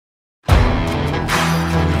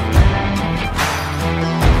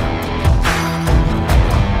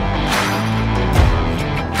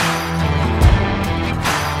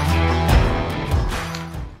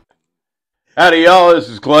Howdy, y'all. This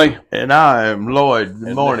is Clay. And I am Lloyd.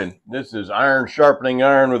 Good morning. This is Iron Sharpening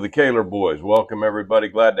Iron with the Kaler Boys. Welcome, everybody.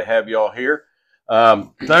 Glad to have y'all here.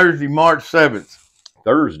 Thursday, March 7th.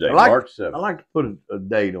 Thursday, March 7th. I like to put a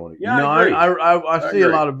date on it. Yeah, I agree. I see a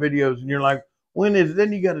lot of videos, and you're like, when is it?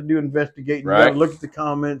 Then you got to do investigating. Right. You got to look at the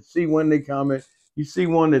comments, see when they comment. You see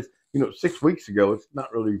one that's, 6 weeks ago. It's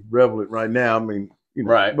not really relevant right now. I mean,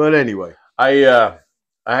 right. But anyway. I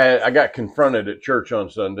got confronted at church on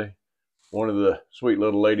Sunday. One of the sweet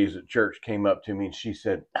little ladies at church came up to me and she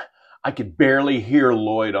said, I could barely hear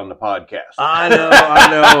Lloyd on the podcast. I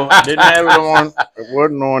know. Didn't have it on. It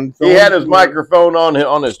wasn't on. He had his microphone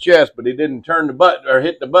on his chest, but he didn't turn the button or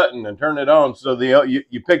hit the button and turn it on. So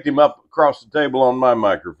you picked him up across the table on my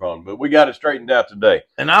microphone, but we got it straightened out today.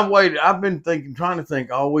 And I've been trying to think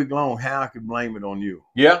all week long how I could blame it on you.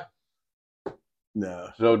 Yeah. No.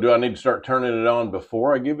 So do I need to start turning it on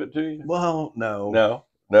before I give it to you? Well, no.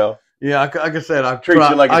 No. Yeah, like I said, I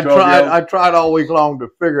tried all week long to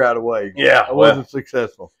figure out a way. Yeah, I wasn't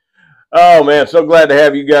successful. Oh man, so glad to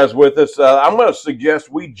have you guys with us. I'm going to suggest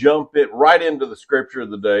we jump it right into the scripture of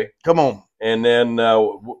the day. Come on, and then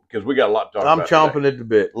because we got a lot to talk about. I'm chomping at the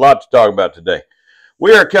bit. A lot to talk about today.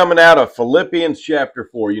 We are coming out of Philippians chapter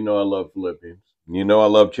 4. You know I love Philippians. You know I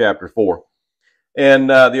love chapter 4. And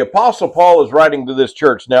the Apostle Paul is writing to this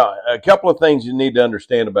church. Now, a couple of things you need to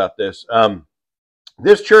understand about this.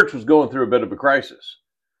 This church was going through a bit of a crisis.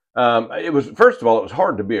 First of all, it was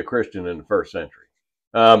hard to be a Christian in the first century.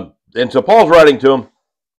 And so Paul's writing to them,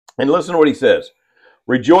 and listen to what he says.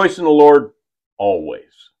 Rejoice in the Lord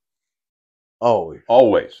always. Always.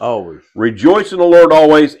 Always. Always. Rejoice in the Lord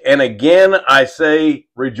always. And again, I say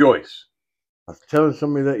rejoice. I was telling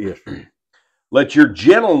somebody that yesterday. Let your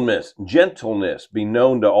gentleness be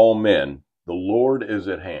known to all men. The Lord is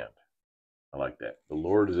at hand. I like that. The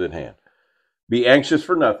Lord is at hand. Be anxious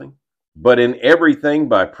for nothing, but in everything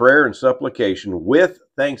by prayer and supplication with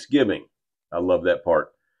thanksgiving. I love that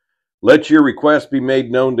part. Let your requests be made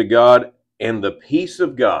known to God, and the peace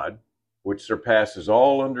of God, which surpasses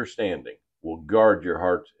all understanding, will guard your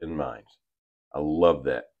hearts and minds. I love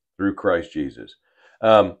that. Through Christ Jesus.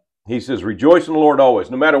 He says, rejoice in the Lord always,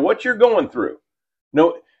 no matter what you're going through.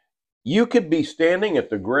 No, you could be standing at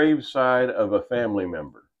the graveside of a family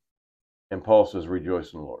member, and Paul says,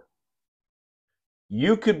 rejoice in the Lord.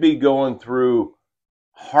 You could be going through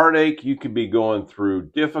heartache. You could be going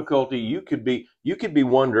through difficulty. You could be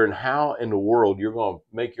wondering how in the world you're going to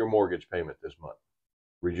make your mortgage payment this month.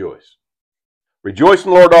 Rejoice. Rejoice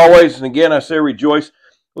in the Lord always. And again, I say rejoice.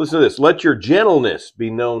 Listen to this. Let your gentleness be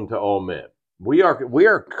known to all men. We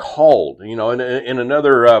are called, in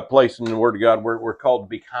another place in the Word of God, we're called to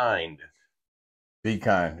be kind. Be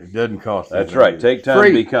kind. It doesn't cost. That's right. Take time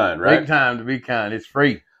to be kind, right? Take time to be kind. It's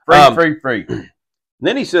free. Free.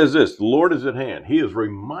 Then he says this, the Lord is at hand. He is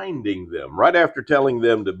reminding them, right after telling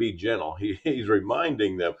them to be gentle, he's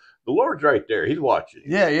reminding them, the Lord's right there. He's watching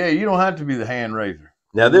you. Yeah, you don't have to be the hand raiser.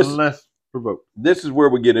 Now less provoked. This is where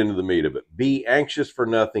we get into the meat of it. Be anxious for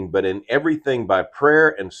nothing, but in everything by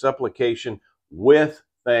prayer and supplication with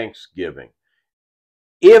thanksgiving.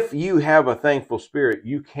 If you have a thankful spirit,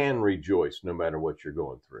 you can rejoice no matter what you're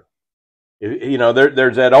going through.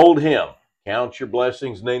 There's that old hymn. Count your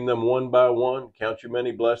blessings, name them one by one. Count your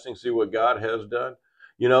many blessings, see what God has done.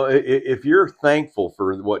 If you're thankful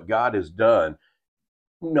for what God has done,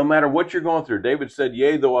 no matter what you're going through, David said,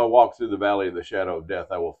 yea, though I walk through the valley of the shadow of death,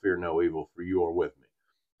 I will fear no evil, for you are with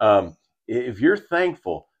me. If you're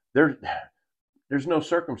thankful, there's no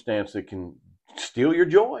circumstance that can steal your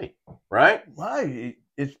joy, right? Right.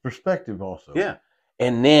 It's perspective also. Yeah.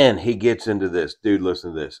 And then he gets into this. Dude,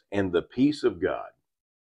 listen to this. And the peace of God.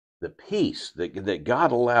 The peace that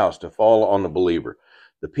God allows to fall on the believer,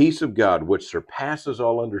 the peace of God, which surpasses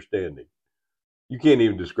all understanding, you can't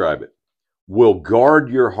even describe it, will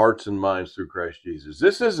guard your hearts and minds through Christ Jesus.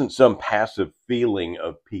 This isn't some passive feeling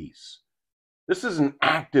of peace. This is an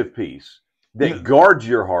active peace that guards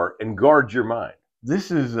your heart and guards your mind.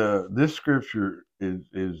 This is this scripture is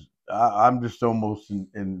I'm just almost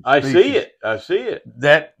in I see it.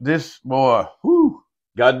 That this boy, whew.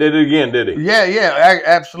 God did it again, did he? Yeah,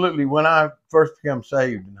 absolutely. When I first became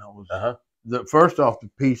saved, and I was first off, the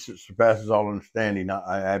peace that surpasses all understanding.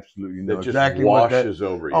 I absolutely know exactly what that washes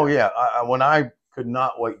over you. Oh yeah, when I could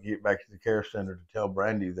not wait to get back to the care center to tell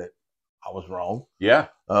Brandy that I was wrong. Yeah.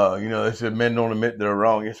 They said men don't admit they're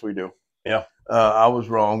wrong. Yes, we do. Yeah. I was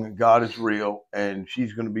wrong. God is real, and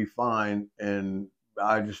she's going to be fine. And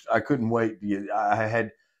I couldn't wait to get. I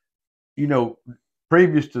had,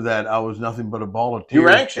 previous to that, I was nothing but a ball of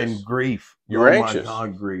tears and grief. You were anxious. My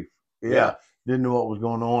God, grief. Yeah. Didn't know what was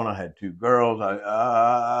going on. I had 2 girls.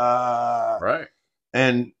 Right.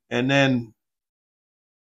 And then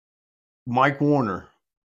Mike Warner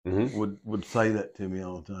would say that to me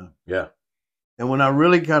all the time. Yeah. And when I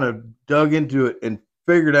really kind of dug into it and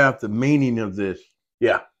figured out the meaning of this,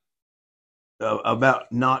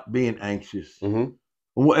 about not being anxious, and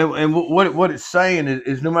what it's saying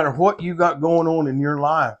is, no matter what you got going on in your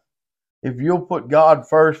life, if you'll put God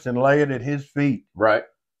first and lay it at His feet, right,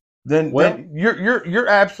 then you're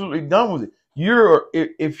absolutely done with it.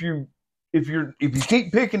 If you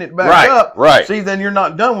keep picking it back up, see, then you're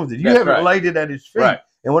not done with it. You haven't laid it at His feet. Right.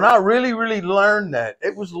 And when I really, really learned that,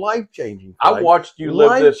 it was life-changing. I watched you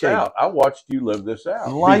live this out.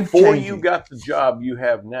 Before you got the job you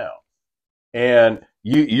have now. And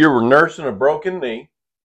you were nursing a broken knee,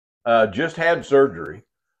 just had surgery.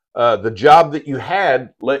 The job that you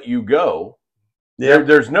had let you go. Yeah.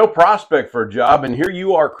 There's no prospect for a job, and here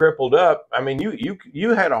you are crippled up. I mean, you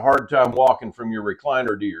had a hard time walking from your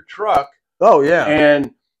recliner to your truck. Oh, yeah.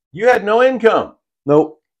 And you had no income.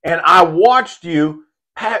 Nope. And I watched you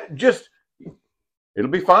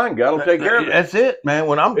it'll be fine. God will take care of it. That's it, man.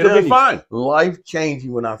 When I'm it'll be fine.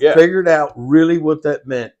 Life-changing. When I figured out really what that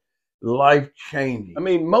meant. Life-changing. I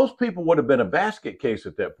mean, most people would have been a basket case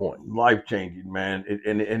at that point. Life-changing, man.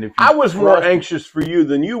 And if I was more anxious for you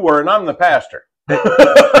than you were, and I'm the pastor.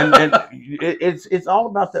 and it's all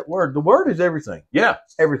about that word. The word is everything. Yeah.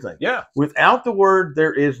 Everything. Yeah. Without the word,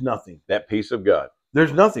 there is nothing. That peace of God.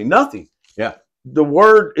 There's nothing. Nothing. Yeah. The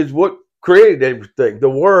word is what created everything. The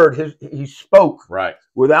word, He spoke. Right.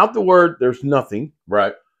 Without the word, there's nothing.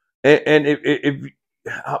 Right. And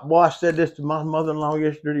I said this to my mother-in-law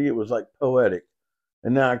yesterday. It was like poetic,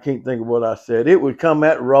 and now I can't think of what I said. It would come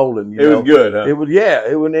at rolling. It was good, huh? It would, yeah.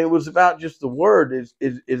 It was about just the word is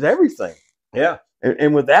everything. Yeah.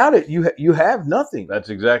 And without it, you have nothing. That's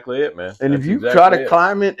exactly it, man. And if you try to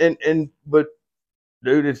climb it, but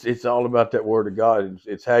dude, it's all about that word of God.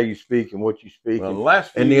 It's how you speak and what you speak, well,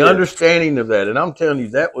 and the understanding of that. And I'm telling you,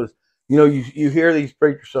 that was, you hear these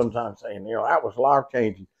preachers sometimes saying, that was life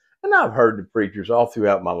changing. And I've heard the preachers all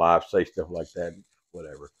throughout my life say stuff like that,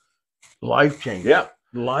 whatever. Life changing. Yeah.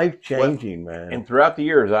 Life changing, man. And throughout the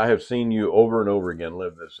years, I have seen you over and over again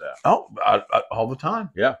live this out. Oh, all the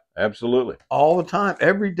time. Yeah, absolutely. All the time.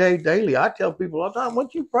 Every day, daily. I tell people all the time,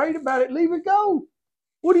 once you prayed about it, leave it go.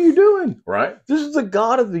 What are you doing? Right. This is the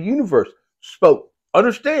God of the universe. Spoke.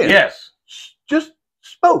 Understand? Yes. Just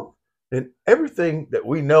spoke. And everything that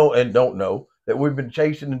we know and don't know, that we've been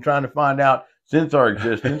chasing and trying to find out since our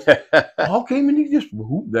existence, all came and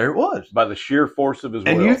there it was. By the sheer force of His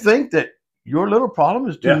will. And you think that your little problem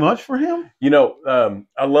is too much for Him?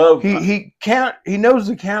 I love... He knows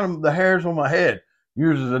the count of the hairs on my head.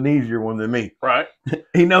 Yours is an easier one than me. Right.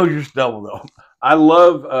 He knows your stubble, though. I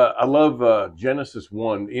love Genesis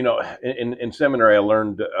 1. In seminary, I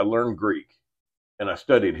learned Greek, and I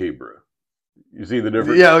studied Hebrew. You see the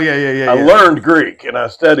difference? Yeah. I learned Greek, and I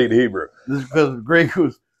studied Hebrew. This is because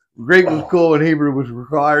Greek was cool and Hebrew was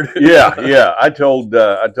required. Yeah. I told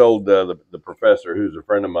the professor, who's a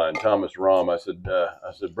friend of mine, Thomas Rahm. I said,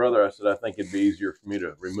 brother, I think it'd be easier for me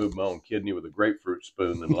to remove my own kidney with a grapefruit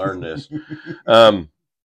spoon than learn this.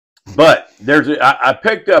 But I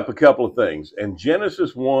picked up a couple of things, and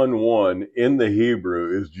Genesis 1:1 in the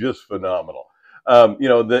Hebrew is just phenomenal.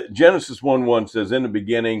 The Genesis 1:1 says, "In the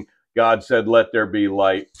beginning, God said, 'Let there be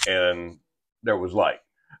light,' and there was light."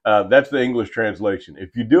 That's the English translation.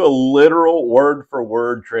 If you do a literal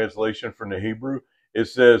word-for-word translation from the Hebrew, it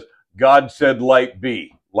says, "God said, light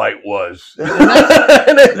be." Light was.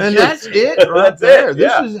 And that's it right there.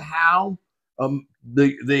 This is how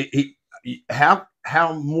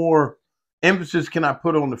how more emphasis can I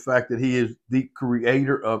put on the fact that He is the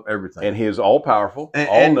creator of everything. And He is all-powerful,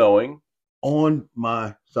 all-knowing. On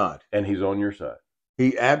my side. And He's on your side.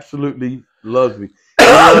 He absolutely loves me. He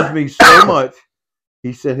loves me so much,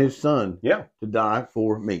 He sent His Son to die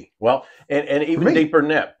for me. Well, and even deeper than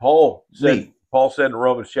that, Paul said in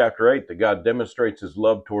Romans chapter 8 that God demonstrates His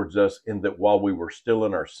love towards us in that while we were still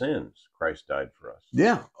in our sins, Christ died for us.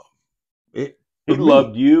 Yeah. He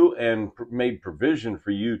loved you and made provision for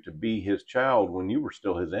you to be His child when you were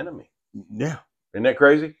still His enemy. Yeah. Isn't that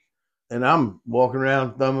crazy? And I'm walking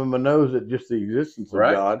around thumbing my nose at just the existence of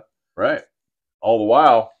God. Right. All the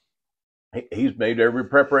while, He's made every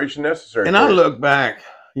preparation necessary. And I look back,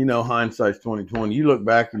 hindsight's 20/20. You look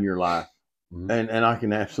back in your life, and I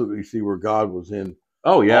can absolutely see where God was in.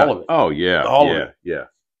 Oh yeah. All of it. Oh yeah. All of it. Yeah.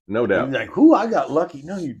 No doubt. You're like, I got lucky.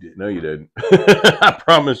 No, you didn't. No, you didn't. I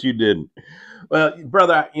promise you didn't. Well,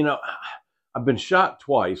 brother, I've been shot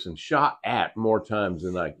twice and shot at more times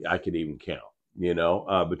than I could even count. you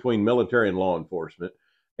know, between military and law enforcement.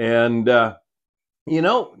 And, you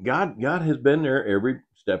know, God has been there every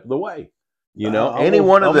step of the way. You know, any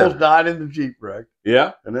one of them. Almost died in the Jeep wreck.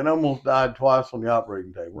 Yeah. And then almost died twice on the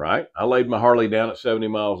operating table. Right. I laid my Harley down at 70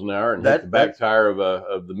 miles an hour and hit the back tire of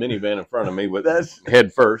the minivan in front of me with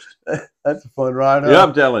head first. That's a fun ride. Yeah,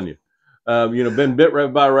 I'm telling you. You know, been bit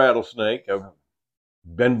by a rattlesnake. I've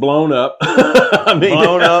been blown up. I mean,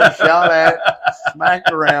 blown up, shot at,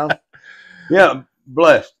 smacked around. Yeah,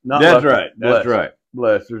 blessed. That's right. That's right.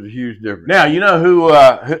 Blessed. There's a huge difference. Now, you know who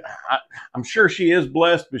I'm sure she is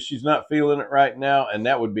blessed, but she's not feeling it right now, and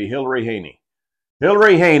that would be Hillary Haney.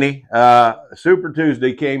 Hillary Haney, Super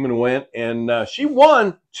Tuesday came and went, and she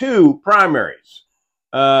won 2 primaries,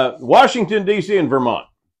 Washington, D.C. and Vermont.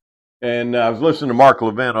 And I was listening to Mark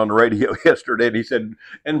Levin on the radio yesterday, and he said,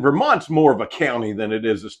 and Vermont's more of a county than it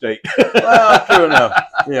is a state. Well, true enough.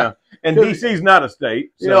 Yeah. And D.C.'s not a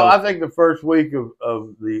state. So. You know, I think the first week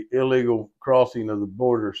of the illegal crossing of the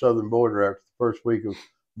border, southern border, after the first week of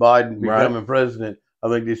Biden becoming president, I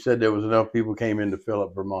think they said there was enough people came in to fill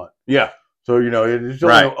up Vermont. Yeah. So, you know, it's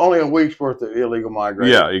only a week's worth of illegal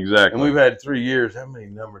migration. Yeah, exactly. And we've had 3 years. How many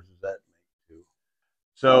numbers does that make?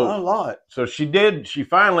 So a lot. So she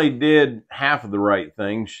finally did half of the right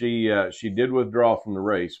thing. She did withdraw from the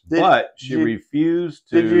race, but she refused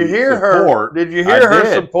to Did you hear support. Did you hear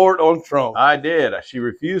her support on Trump? I did. She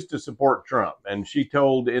refused to support Trump. And she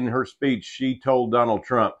told, in her speech, she told Donald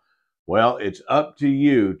Trump, well, it's up to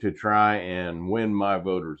you to try and win my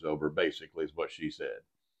voters over, basically, is what she said.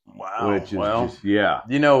 Wow. Which is just, yeah.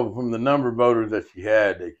 You know, from the number of voters that she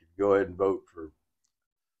had, they could go ahead and vote for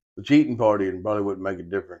the cheating party and probably wouldn't make a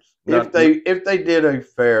difference. If they did a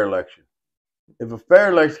fair election. If a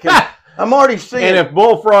fair election came, I'm already seeing. And if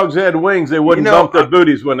bullfrogs had wings, they wouldn't bump their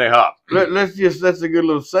booties when they hop. That's a good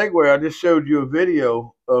little segue. I just showed you a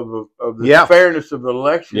video of the fairness of the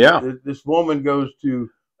election. Yeah. This woman goes to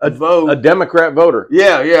vote. A Democrat voter.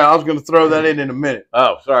 Yeah. I was going to throw that in a minute.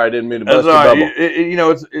 Oh, sorry. I didn't mean to bust the bubble. You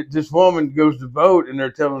know, this woman goes to vote and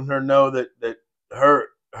they're telling her no, that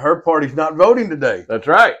her party's not voting today. That's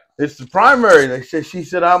right. It's the primary. She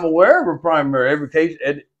said, I'm aware of her primary.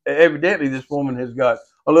 Evidently, this woman has got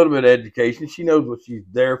a little bit of education. She knows what she's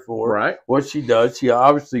there for. Right. What she does. She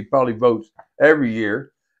obviously probably votes every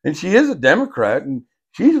year. And she is a Democrat, and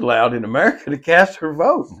she's allowed in America to cast her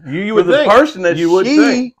vote. You would for the person that she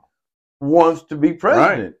wants to be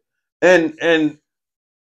president. Right. And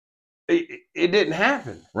it didn't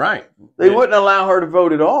happen. Right. They wouldn't allow her to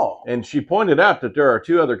vote at all. And she pointed out that there are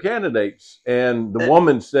 2 other candidates. And the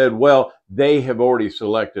woman said, well, they have already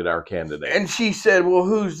selected our candidate. And she said, well,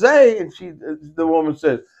 who's they? And the woman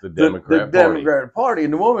said, the Democrat Party.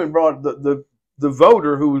 And the woman brought the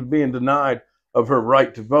voter who was being denied of her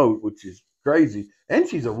right to vote, which is crazy. And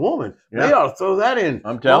she's a woman. Yeah. They ought to throw that in.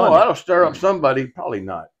 I'm telling you. That'll stir up somebody. Probably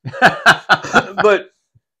not. But,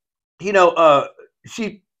 you know,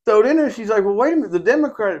 she throw it in there. She's like, well, wait a minute. The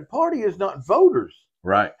Democratic Party is not voters.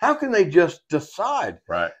 Right. How can they just decide?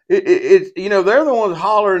 Right. It's you know, they're the ones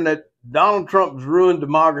hollering that Donald Trump's ruined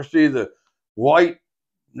democracy, the white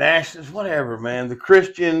nationalists, whatever, man, the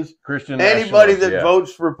Christians, anybody that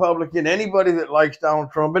votes Republican, anybody that likes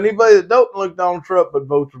Donald Trump, anybody that don't like Donald Trump but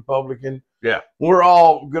votes Republican. Yeah. We're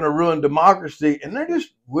all going to ruin democracy. And they're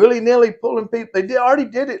just willy-nilly pulling people. They already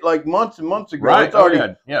did it like months and months ago. Right. It's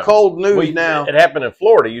already cold news now. It happened in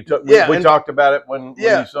Florida. We talked about it when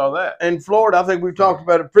you saw that. In Florida, I think we've talked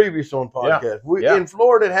about it previous on podcast. In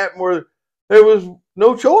Florida, it happened where there was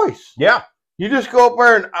no choice. Yeah. You just go up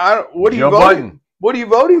there and what are you voting? What are you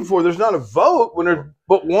voting for? There's not a vote when there's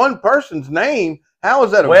but one person's name. How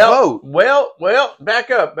is that a vote? Well, back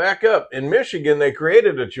up. In Michigan, they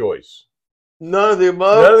created a choice. None of the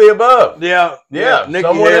above? None of the above. Yeah.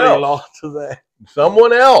 Nikki Haley lost to that.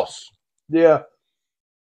 Someone else. Yeah.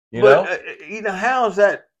 You know, how is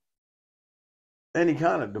that any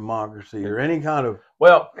kind of democracy or any kind of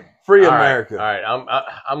free America? All right.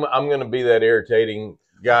 I'm going to be that irritating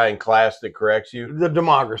guy in class that corrects you. The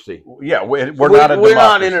democracy. Yeah, we're not a democracy. We're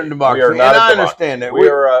not in a democracy. We are not I understand that. We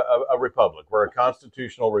are a republic. We're a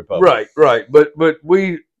constitutional republic. Right. But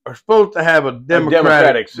we are supposed to have a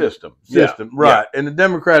democratic system. Right. And a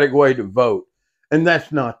democratic way to vote. And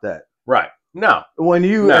that's not that. Right. No. When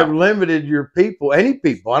you have limited your people, any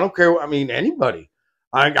people, I don't care. I mean, anybody.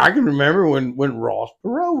 I can remember when Ross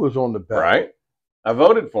Perot was on the ballot. Right. I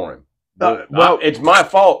voted for him. It's my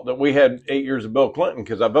fault that we had 8 years of Bill Clinton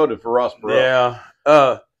because I voted for Ross Perot.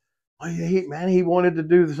 Yeah. He wanted to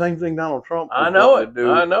do the same thing Donald Trump was I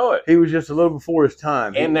know it. He was just a little before his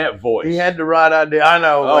time. And that voice. He had the right idea. I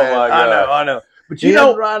know. Oh, man. my God. I know. But you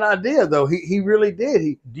know the right idea, though. He really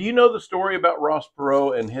did. Do you know the story about Ross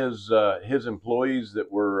Perot and his employees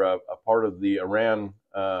that were a part of the Iran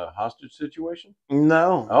hostage situation?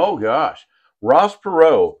 No. Oh gosh, Ross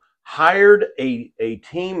Perot hired a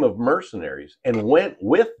team of mercenaries and went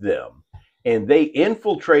with them, and they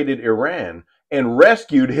infiltrated Iran and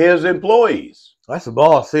rescued his employees. That's a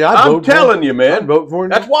boss. See, I'm telling you, man. I'd vote for him.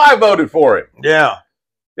 That's why I voted for him. Yeah.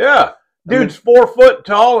 Yeah. Dude's 4 foot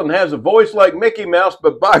tall and has a voice like Mickey Mouse,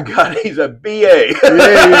 but by God, he's a BA.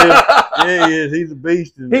 Yeah, he is. He's a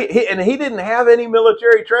beast. And he didn't have any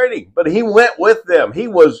military training, but he went with them. He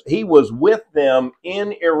was with them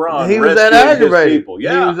in Iran. He was that aggravated. People.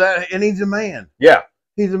 Yeah. He was that, and he's a man. Yeah.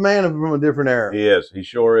 He's a man from a different era. He is. He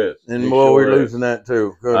sure is. And boy, we're losing that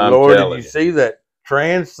too. Good Lord, did you see that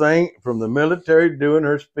trans thing from the military doing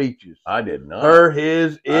her speeches? I did not. I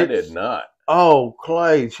did not. Oh,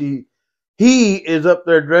 Clay, he is up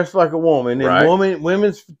there dressed like a woman in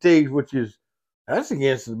women's fatigues, that's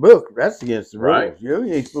against the book. That's against the rules. Right. You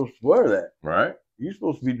ain't supposed to wear that. Right. You're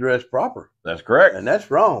supposed to be dressed proper. That's correct. And that's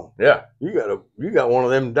wrong. Yeah. You got one of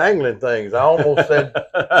them dangling things. I almost said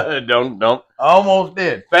don't. I almost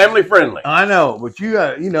did. Family friendly. I know, but you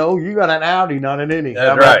got an Audi, not an Indy.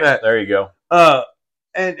 That's right. That? There you go.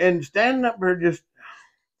 And standing up there just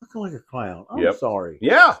looking like a clown. I'm sorry.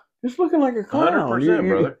 Yeah. Just looking like a clown. 100%,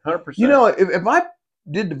 brother. 100%. You know, if I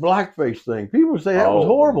did the blackface thing, people would say that was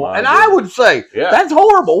horrible. And goodness. I would say, that's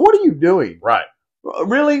horrible. What are you doing? Right.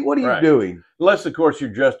 Really? What are you doing? Unless, of course,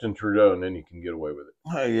 you're Justin Trudeau, and then you can get away with it.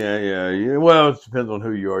 Yeah. Well, it depends on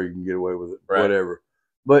who you are. You can get away with it. Right. Whatever.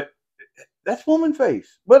 But that's woman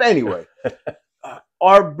face. But anyway,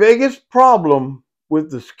 our biggest problem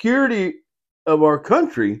with the security of our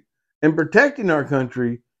country and protecting our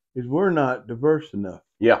country is we're not diverse enough.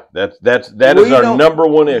 Yeah, that is our number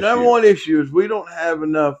one issue. Number one issue is we don't have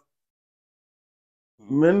enough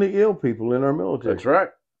mentally ill people in our military. That's right.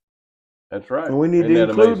 That's right. And we need to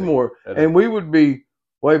include more. And we would be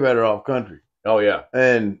way better off country. Oh, yeah.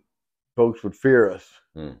 And folks would fear us.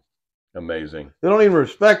 Amazing. They don't even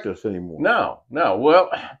respect us anymore. No.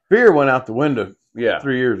 Well, fear went out the window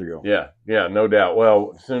 3 years ago. Yeah, no doubt.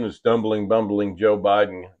 Well, as soon as bumbling Joe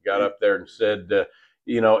Biden got up there and said,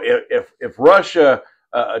 if Russia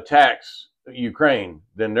attacks Ukraine,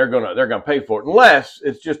 then they're gonna pay for it, unless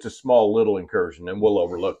it's just a small little incursion, and we'll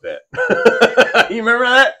overlook that. You remember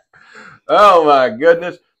that? Oh my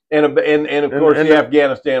goodness! And of course the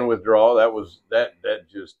Afghanistan withdrawal, that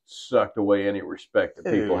just sucked away any respect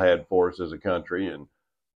that people had for us as a country, and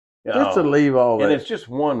just to leave all that, and it's just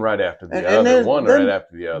one right after the other, right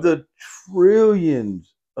after the other. The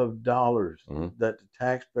trillions of dollars that the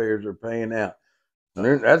taxpayers are paying out.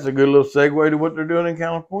 And that's a good little segue to what they're doing in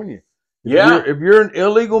California. If you're an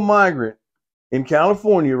illegal migrant in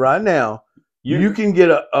California right now, you can get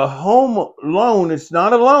a home loan. It's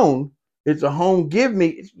not a loan. It's a home. Give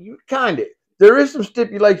me there is some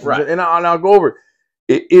stipulations, and I'll go over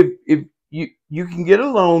it. If you can get a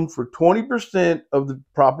loan for 20% of the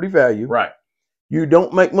property value, right? You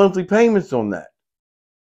don't make monthly payments on that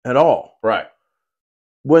at all, right?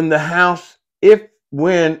 When the house, if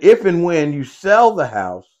and when you sell the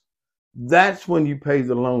house, that's when you pay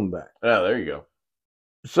the loan back. Oh, there you go.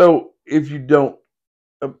 So if you don't,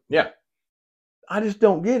 I just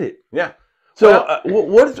don't get it. Yeah. So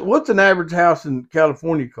what's an average house in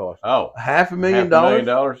California cost? Oh, $500,000.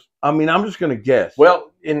 $500,000. I mean, I'm just going to guess.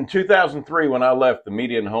 Well, in 2003, when I left, the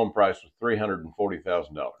median home price was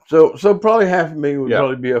 $340,000. So probably $500,000 would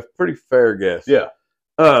probably be a pretty fair guess. Yeah.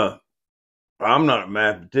 I'm not a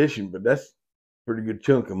mathematician, but that's a pretty good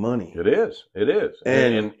chunk of money. It is.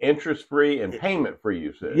 And interest free and payment free,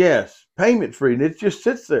 you said. Yes, payment free, and it just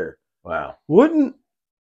sits there. Wow. Wouldn't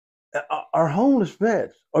our homeless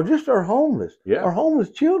vets, or just our homeless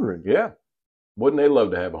children, wouldn't they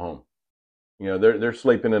love to have a home? They're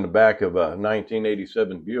sleeping in the back of a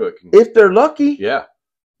 1987 Buick. If they're lucky,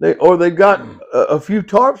 they've got a few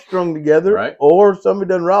tarps strung together, right? Or somebody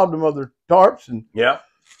done robbed them of their tarps, and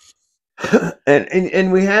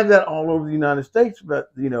and we have that all over the United States. But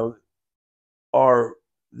are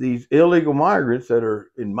these illegal migrants that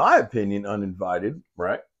are, in my opinion, uninvited,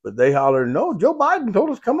 right? But they holler, no, Joe Biden told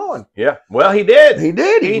us, come on. Yeah. Well, he did. He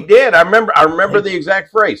did. He did. I remember the exact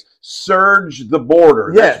phrase, surge the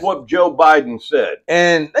border. Yes. That's what Joe Biden said.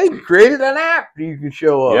 And they created an app you can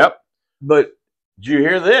show up. Yep. But did you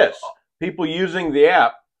hear this? People using the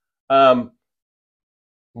app,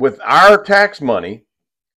 with our tax money,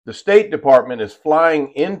 the State Department is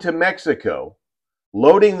flying into Mexico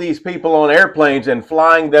loading these people on airplanes and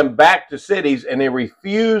flying them back to cities, and they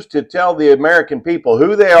refuse to tell the American people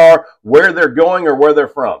who they are, where they're going, or where they're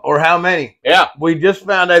from, or how many. Yeah, we just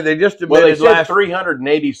found out they just admitted. Well, they said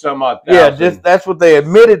 380 some odd thousand. Yeah, that's what they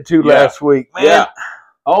admitted to last week. Man. Yeah.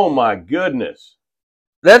 Oh my goodness.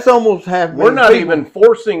 That's almost half. We're not even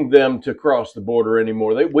forcing them to cross the border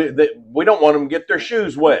anymore. We don't want them to get their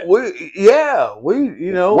shoes wet. We're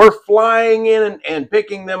flying in and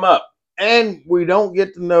picking them up. And we don't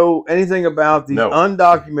get to know anything about these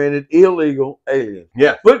undocumented, illegal aliens.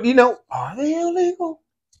 Yeah. But, are they illegal?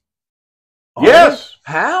 Yes.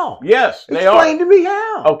 How? Yes, they are. Explain to me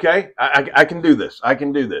how. Okay, I can do this. I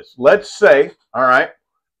can do this. Let's say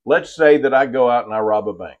that I go out and I rob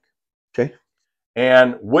a bank. Okay.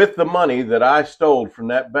 And with the money that I stole from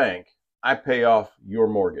that bank, I pay off your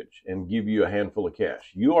mortgage and give you a handful of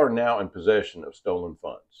cash. You are now in possession of stolen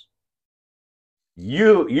funds.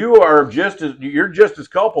 You're just as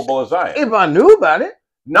culpable as I am. If I knew about it.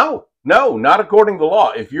 No, not according to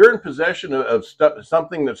law. If you're in possession of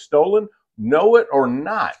something that's stolen, know it or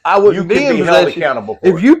not, I wouldn't be held accountable for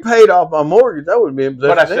it. If you paid off my mortgage, I wouldn't be in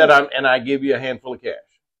possession. But I said, I give you a handful of cash.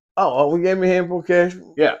 Oh, we gave me a handful of cash?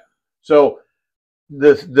 Yeah. So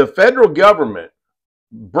the federal government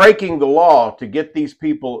breaking the law to get these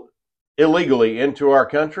people illegally into our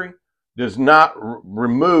country does not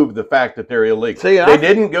remove the fact that they're illegal. See, they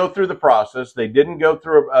didn't go through the process. They didn't go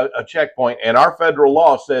through a checkpoint. And our federal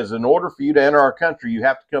law says in order for you to enter our country, you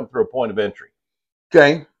have to come through a point of entry.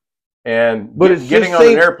 Okay. And getting on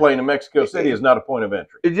an airplane in Mexico City is not a point of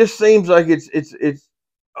entry. It just seems like it's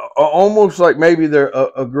almost like maybe they're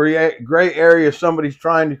a gray area somebody's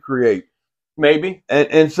trying to create. Maybe.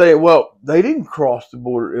 And say, well, they didn't cross the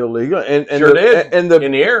border illegal. And sure did. And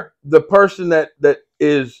in the air. The person that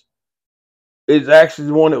is actually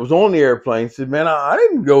the one that was on the airplane said, man, I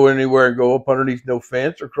didn't go anywhere and go up underneath no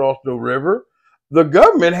fence or cross no river. The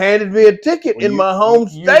government handed me a ticket in my home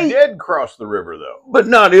state. You did cross the river, though. But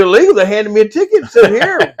not illegal. They handed me a ticket and said,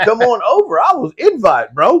 here, come on over. I was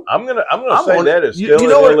invite, bro. I'm gonna say that is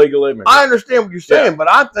still an illegal immigrant. I understand what you're saying, but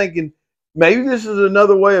I'm thinking maybe this is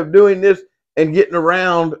another way of doing this and getting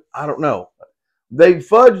around, I don't know. They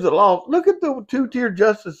fudged the law. Look at the two-tier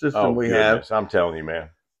justice system we have. I'm telling you, man.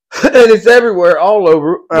 And it's everywhere, all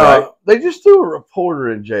over. Right. They just threw a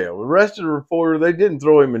reporter in jail. The rest of the reporter, they didn't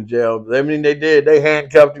throw him in jail. I mean, they did. They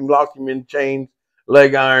handcuffed him, locked him in chains,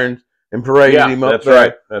 leg irons, and paraded him up there.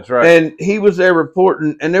 Right. That's right. And he was there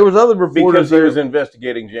reporting, and there was other reporters because he was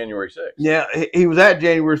investigating January 6th. Yeah, he was at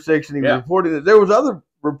January 6th, and he was reporting that there was other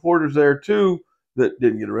reporters there too that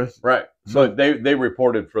didn't get arrested. Right. So they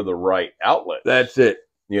reported for the right outlet. That's it.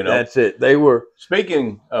 That's it. They were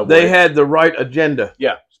speaking of. They had the right agenda.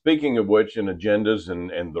 Yeah. Speaking of which, and agendas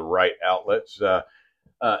and the right outlets,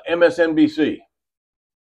 MSNBC,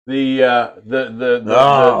 the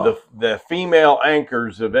female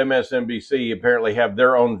anchors of MSNBC apparently have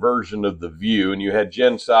their own version of The View, and you had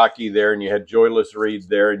Jen Psaki there, and you had Joyless Reed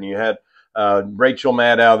there, and you had Rachel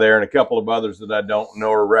Maddow there, and a couple of others that I don't know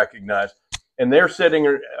or recognize, and they're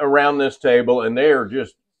sitting around this table, and they are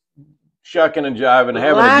just shucking and jiving,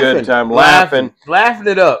 having a good time, laughing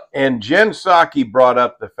it up. And Jen Psaki brought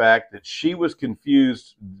up the fact that she was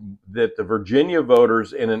confused that the Virginia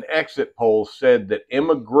voters in an exit poll said that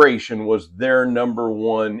immigration was their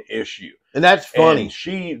 #1 issue. And that's funny.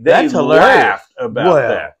 And they laughed about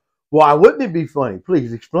that. Why wouldn't it be funny?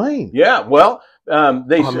 Please explain. Yeah, well, wouldn't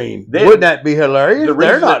that be hilarious?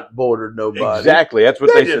 They're not bordered nobody. Exactly. That's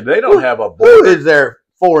what they said. They don't have a border. Who is their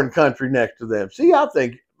foreign country next to them? See, I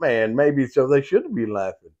think, man, maybe so they shouldn't be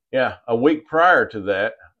laughing. Yeah. A week prior to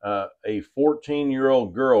that, a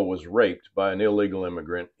 14-year-old girl was raped by an illegal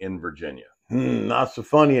immigrant in Virginia. Not so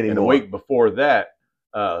funny anymore. And a week before that,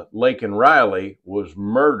 Laken Riley was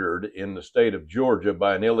murdered in the state of Georgia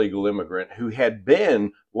by an illegal immigrant who had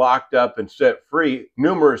been locked up and set free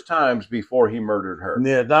numerous times before he murdered her.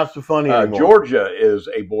 Yeah, not so funny anymore. Georgia is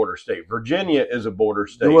a border state. Virginia is a border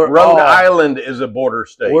state. Rhode Island is a border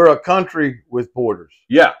state. We're a country with borders.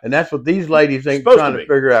 Yeah. And that's what these ladies ain't trying to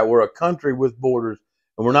figure out. We're a country with borders,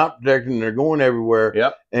 and we're not protecting them. They're going everywhere.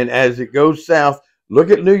 Yep. And as it goes south, look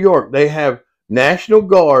at New York. They have National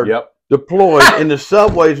Guard deployed in the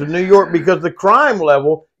subways of New York because the crime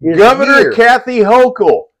level is Governor Kathy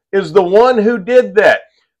Hochul is the one who did that.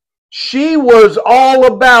 She was all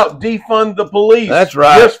about defund the police. That's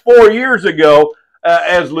right. Just 4 years ago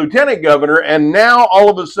as lieutenant governor, and now all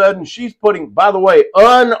of a sudden she's putting, by the way,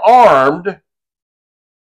 unarmed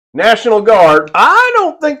National Guard. I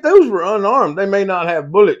don't think those were unarmed. They may not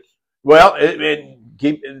have bullets. Well,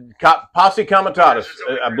 keep posse comitatus.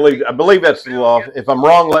 I believe that's the law. If I'm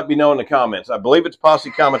wrong, let me know in the comments. I believe it's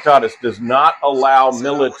posse comitatus does not allow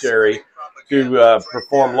military to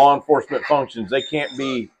perform law enforcement functions. They can't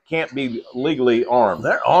be legally armed.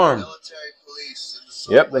 They're armed.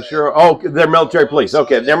 Yep, they sure are. Oh, they're military police.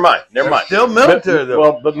 Okay, never mind. Still military, though.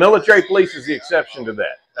 Well, but military police is the exception to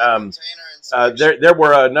that. There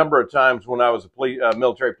were a number of times when I was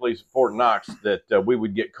military police at Fort Knox that we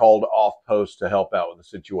would get called off post to help out with the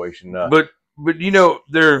situation. But you know,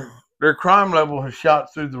 their crime level has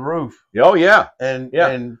shot through the roof. Oh yeah,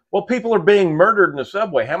 and well, people are being murdered in the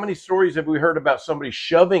subway. How many stories have we heard about somebody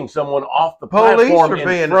shoving someone off the platform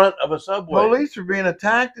in front of a subway? Police are being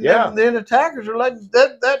attacked, and then attackers are letting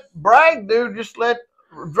that Bragg dude just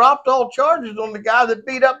dropped all charges on the guy that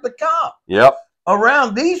beat up the cop. Yep.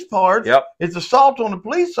 Around these parts, it's assault on a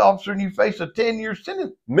police officer, and you face a 10-year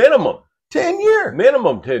sentence. Minimum. 10 years.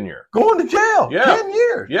 Minimum tenure. Going to jail. Yeah. 10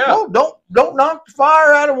 years. Yeah. No, don't knock the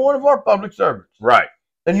fire out of one of our public servants. Right.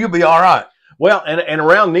 And you'll be all right. Well, and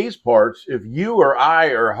around these parts, if you or I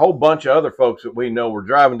or a whole bunch of other folks that we know were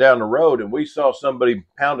driving down the road and we saw somebody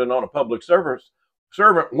pounding on a public servant,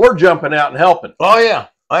 we're jumping out and helping. Oh yeah.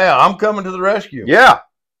 I'm coming to the rescue. Yeah.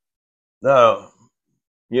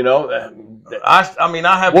 You know, I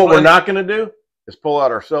have. What we're not going to do is pull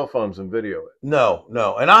out our cell phones and video it. No.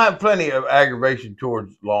 And I have plenty of aggravation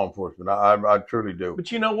towards law enforcement. I truly do. But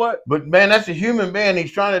you know what? But man, that's a human being.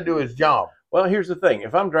 He's trying to do his job. Well, here's the thing.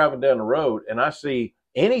 If I'm driving down the road and I see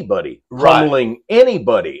anybody pummeling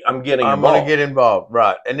anybody, I'm going to get involved.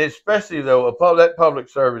 Right. And especially though, that public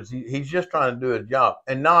service, he's just trying to do his job.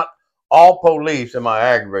 And not all police am I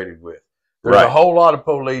aggravated with. There's a whole lot of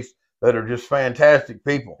police that are just fantastic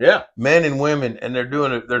people. Yeah. Men and women, and they're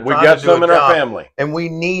doing it. We got some in our family. And we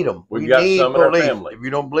need them. We got some in our family. If you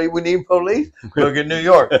don't believe we need police, look at New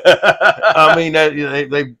York. I mean,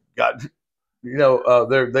 they've got,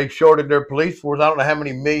 they shorted their police force. I don't know how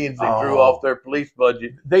many millions they drew off their police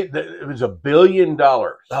budget. It was $1 billion.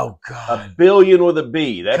 Oh, God. $1 billion with a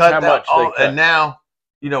B. That's how much they cut. And now,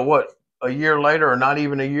 you know what, a year later, or not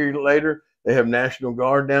even a year later, they have National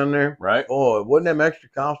Guard down there. Right. Oh, wouldn't them extra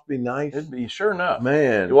cops be nice? It'd be sure enough.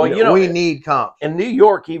 Man, well, we need cops. And New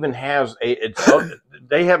York even has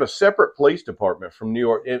they have a separate police department from New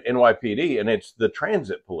York, NYPD, and it's the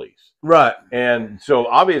transit police. Right. And so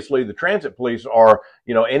obviously the transit police are,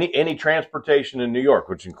 any transportation in New York,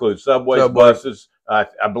 which includes subways, buses, I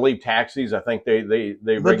believe taxis. I think they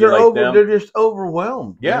regulate them. They're just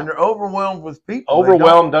overwhelmed. Yeah. And they're overwhelmed with people.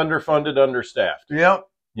 Overwhelmed, underfunded, understaffed. Yep.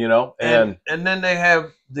 And then they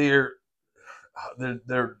have their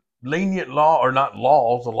lenient law, or not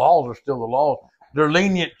laws. The laws are still the laws. They're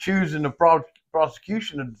lenient choosing the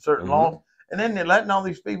prosecution of certain laws, and then they're letting all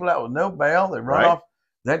these people out with no bail. They run off.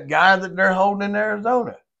 That guy that they're holding in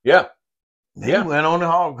Arizona. Yeah. He went on a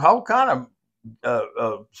whole kind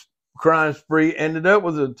of crime spree. Ended up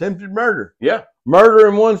with attempted murder. Yeah. Murder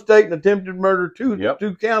in one state and attempted murder two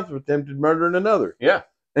counts of attempted murder in another. Yeah.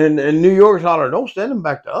 And New York's hollering, don't send him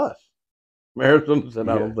back to us. Arizona said,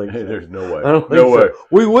 I don't think so. There's no way. I don't think so.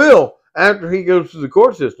 We will after he goes to the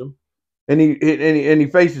court system and he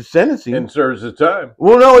faces sentencing and serves his time.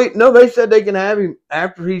 Well, no, they said they can have him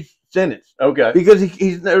after he's sentenced. Okay, because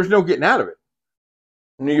there's no getting out of it.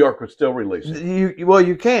 New York would still release him.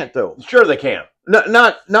 You can't though. Sure, they can.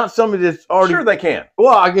 Not somebody that's already. Sure, they can.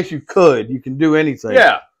 Well, I guess you could. You can do anything.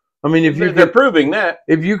 Yeah. I mean, if they're proving that,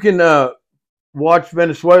 if you can. Watch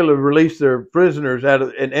Venezuela release their prisoners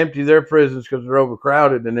and empty their prisons because they're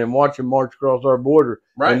overcrowded, and then watch them march across our border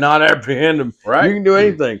and not apprehend them. Right. You can do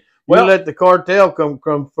anything. You let the cartel come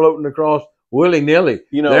floating across willy-nilly.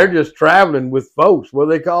 They're just traveling with folks. What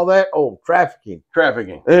do they call that? Oh, trafficking.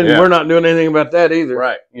 Trafficking. And we're not doing anything about that either.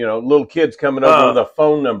 Right. Little kids coming over with a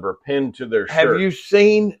phone number pinned to their shirt. Have you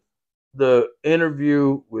seen the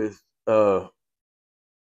interview with Joe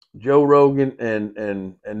Rogan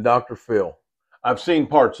and Dr. Phil? I've seen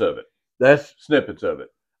parts of it. That's snippets of it.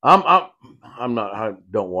 I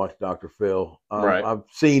don't watch Dr. Phil. Right. I've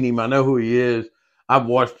seen him. I know who he is. I've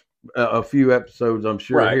watched a few episodes, I'm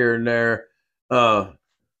sure, here and there. But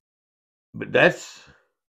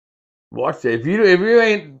watch that. If you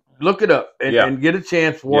ain't, look it up and get a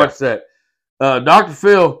chance to watch that. Dr.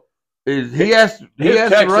 Phil his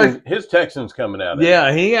Texans coming out.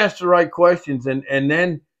 He asks the right questions, and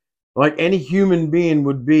then like any human being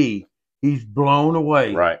would be. He's blown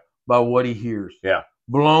away by what he hears. Yeah.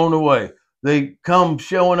 Blown away. They come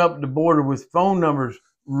showing up at the border with phone numbers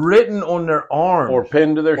written on their arms. Or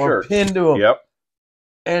pinned to their shirt. Pinned to them. Yep.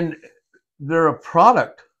 And they're a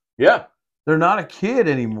product. Yeah. They're not a kid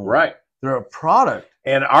anymore. Right. They're a product.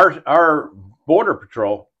 And our Border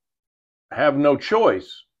Patrol have no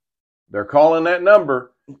choice. They're calling that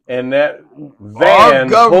number, and that van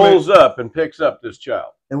pulls up and picks up this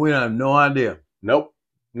child. And we have no idea. Nope.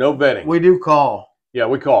 No vetting. We do call. Yeah,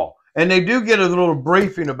 we call. And they do get a little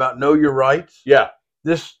briefing about know your rights. Yeah.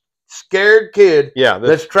 This scared kid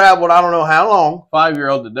that's traveled I don't know how long.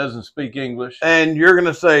 5-year-old that doesn't speak English. And you're going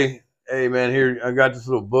to say, hey, man, here, I got this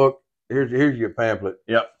little book. Here's your pamphlet.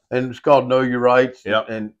 Yep. And it's called Know Your Rights. Yep.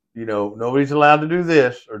 And, you know, nobody's allowed to do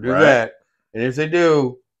this or do that. And if they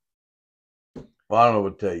do, well, I don't know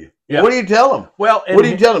what to tell you. Yeah. What do you tell them? Well, what do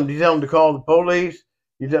you tell them? Do you tell them to call the police?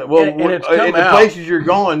 You tell, well, in the places you're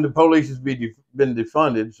going, the police has been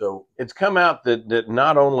defunded. So it's come out that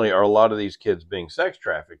not only are a lot of these kids being sex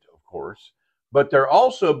trafficked, of course, but they're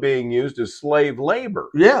also being used as slave labor.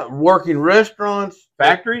 Yeah, working restaurants,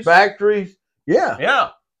 factories. Yeah, yeah.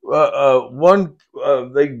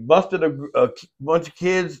 They busted a bunch of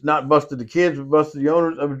kids. Not busted the kids, but busted the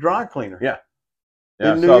owners of a dry cleaner. Yeah.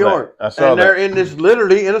 In New York. I saw and they're in this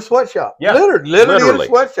literally in a sweatshop. Yeah. Literally in a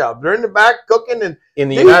sweatshop. They're in the back cooking and in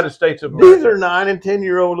the United States of America. These are 9 and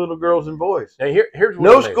 10-year-old little girls and boys. Now here's what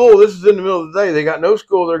no school. This is in the middle of the day. They got no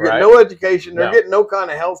school. They're getting no education. They're getting no kind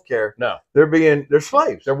of health care. No. They're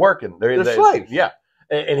slaves. They're working. They're slaves. Yeah.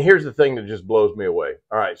 And here's the thing that just blows me away.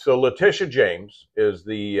 All right. So Letitia James is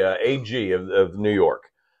the AG of New York.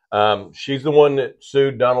 She's the one that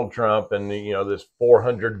sued Donald Trump and this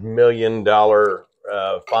 $400 million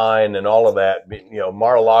fine and all of that.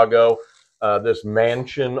 Mar-a-Lago, this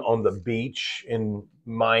mansion on the beach in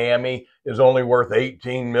Miami is only worth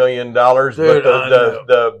 $18 million, but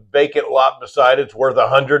the vacant lot beside it's worth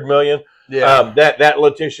 $100 million. Yeah. That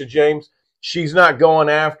Letitia James, she's not going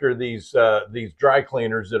after these dry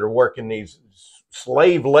cleaners that are working these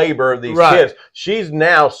slave labor of these kids. She's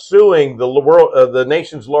now suing the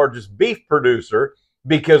nation's largest beef producer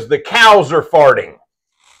because the cows are farting.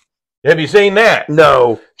 Have you seen that?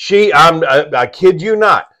 No. I kid you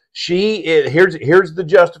not. Here's the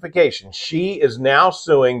justification. She is now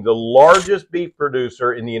suing the largest beef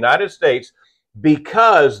producer in the United States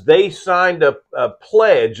because they signed a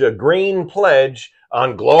pledge, a green pledge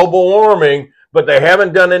on global warming, but they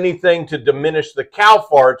haven't done anything to diminish the cow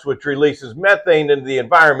farts, which releases methane into the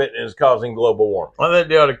environment and is causing global warming. I think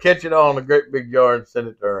they ought to catch it all in a great big jar and send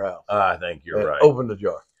it to her house. I think you're right. Open the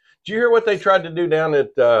jar. Did you hear what they tried to do down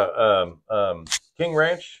at King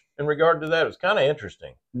Ranch in regard to that? It was kind of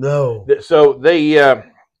interesting. No. So they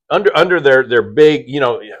under their big,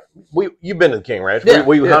 you've been to the King Ranch. Yeah,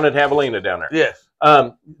 we hunted javelina down there. Yes.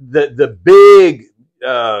 The big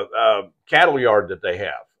cattle yard that they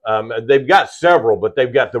have. They've got several, but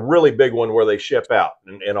they've got the really big one where they ship out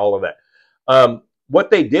and all of that.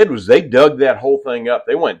 What they did was they dug that whole thing up.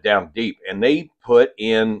 They went down deep and they put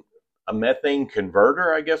in a methane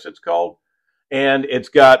converter, I guess it's called, and it's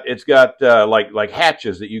got like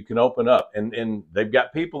hatches that you can open up, and they've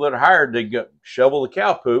got people that are hired to shovel the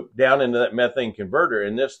cow poop down into that methane converter,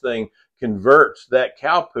 and this thing converts that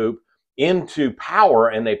cow poop into power,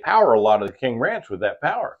 and they power a lot of the King Ranch with that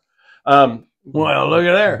power. Well, look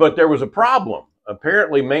at there. But there was a problem.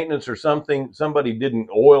 Apparently, maintenance or somebody didn't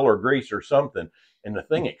oil or grease or something, and the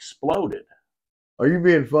thing exploded. Are you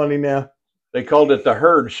being funny now? They called it the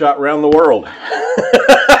herd shot around the world.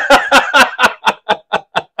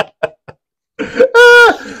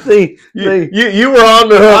 See, you were on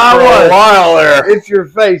the hook for a while there. It's your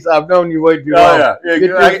face. I've known you way too long. Yeah. It's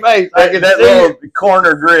your face. I can that see little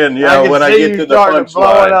corner grin, when I get to the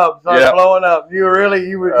punchline. Blowing up. You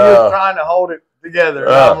were trying to hold it together.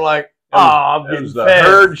 And I'm like, I'm getting fed. The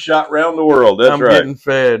herd shot around the world. That's right. I'm getting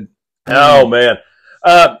fed. Oh man.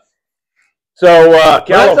 That's all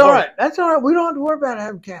right. That's all right. We don't have to worry about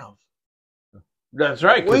having cows. That's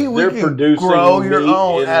right. We they're can producing grow your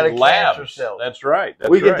own out of labs. Cancer cells. That's right.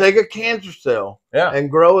 We can take a cancer cell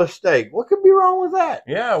and grow a steak. What could be wrong with that?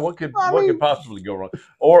 Yeah. What could possibly go wrong?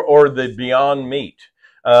 Or the Beyond Meat.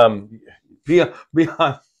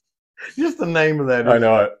 Beyond. Just the name of that. I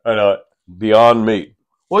know it. Beyond Meat.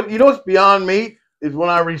 What what's Beyond Meat is when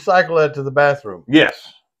I recycle that to the bathroom.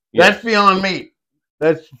 Yes. That's Beyond Meat.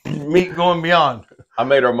 That's meat going beyond. I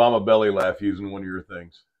made our mama belly laugh using one of your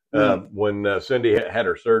things. When Cindy had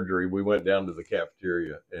her surgery, we went down to the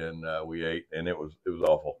cafeteria and we ate, and it was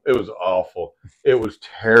awful. It was awful. It was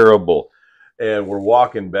terrible. And we're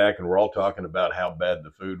walking back, and we're all talking about how bad the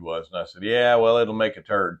food was. And I said, "Yeah, well, it'll make a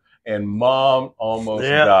turd." And Mom almost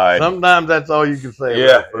died. Sometimes that's all you can say.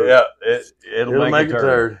 It'll make a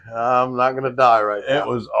turd. I'm not going to die right now. It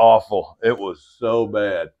was awful. It was so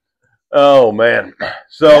bad. Oh man!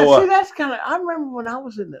 So see, that's kind of. I remember when I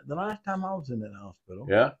was in the last time I was in that hospital.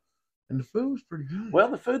 Yeah. And the food's pretty good. Well,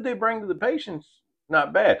 the food they bring to the patients,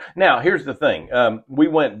 not bad. Now, here's the thing. We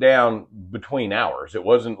went down between hours. It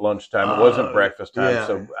wasn't lunchtime. It wasn't breakfast time. Yeah.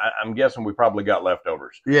 So I'm guessing we probably got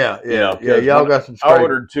leftovers. Yeah, y'all got some straight. I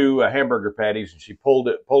ordered 2 hamburger patties, and she pulled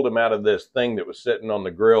them out of this thing that was sitting on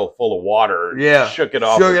the grill full of water. Yeah. Shook it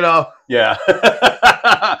off. Shook it off. Yeah.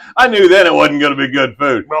 I knew then it wasn't going to be good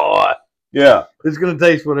food. Boy. Yeah. It's going to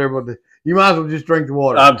taste whatever. You might as well just drink the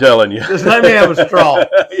water. I'm telling you. Just let me have a straw.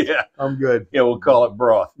 Yeah. I'm good. Yeah, we'll call it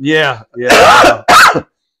broth. Yeah.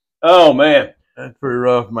 Oh, man. That's pretty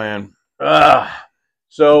rough, man.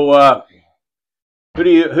 So who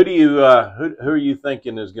are you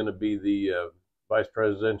thinking is going to be the vice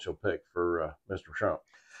presidential pick for Mr. Trump?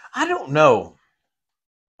 I don't know.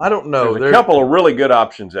 There's a couple of really good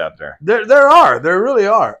options out there. There really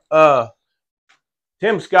are.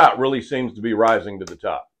 Tim Scott really seems to be rising to the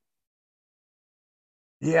top.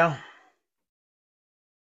 Yeah.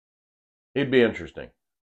 He'd be interesting.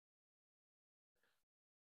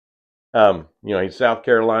 He's South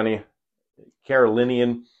Carolinian.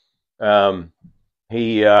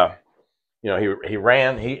 He ran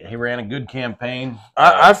a good campaign.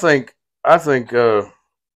 I think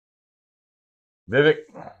Vivek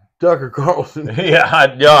Tucker Carlson. Yeah,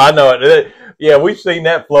 I know it. Yeah, we've seen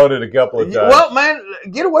that floated a couple of times. Well, man,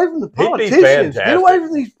 get away from the politicians. Get away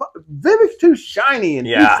from these. Vivek's too shiny and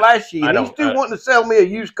too flashy, and he's too wanting to sell me a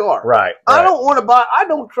used car. Right. I don't want to buy. I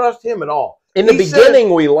don't trust him at all. In the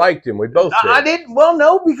beginning, we liked him. We both did. I didn't. Well,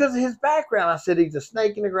 no, because of his background. I said he's a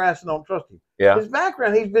snake in the grass and don't trust him. Yeah. His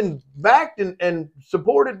background, he's been backed and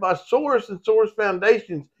supported by Soros and Soros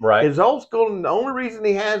Foundations. Right. His old school, and the only reason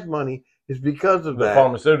he has money is because of the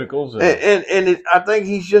pharmaceuticals. I think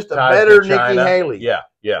he's just a better Nikki Haley. Yeah.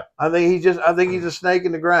 I think he's a snake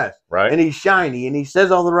in the grass. Right. And he's shiny and he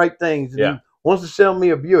says all the right things. And he wants to sell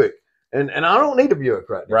me a Buick. And I don't need a Buick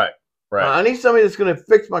right now. Right. I need somebody that's going to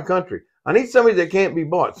fix my country. I need somebody that can't be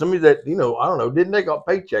bought. Somebody that, I don't know, didn't take a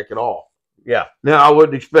paycheck at all. Yeah. Now, I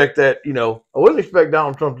wouldn't expect that, I wouldn't expect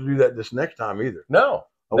Donald Trump to do that this next time either. No.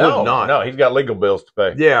 I would not. No, he's got legal bills to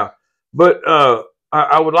pay. Yeah. But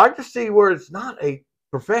I would like to see where it's not a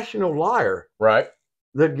professional liar. Right.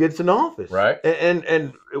 That gets in office. Right.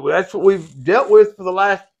 And that's what we've dealt with for the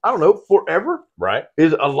last, forever. Right.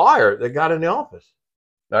 Is a liar that got in the office.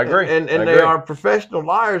 I agree. And they are professional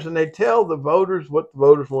liars, and they tell the voters what the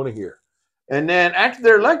voters want to hear. And then after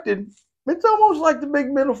they're elected, it's almost like the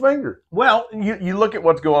big middle finger. Well, you look at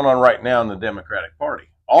what's going on right now in the Democratic Party.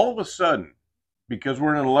 All of a sudden, because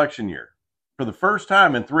we're in an election year, for the first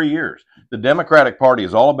time in 3 years, the Democratic Party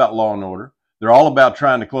is all about law and order. They're all about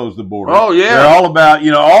trying to close the border. Oh, yeah. They're all about,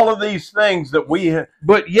 all of these things that we have.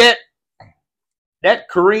 But yet, that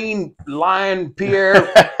Karine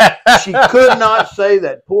Lyon-Pierre, she could not say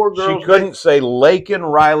that poor girl. She couldn't say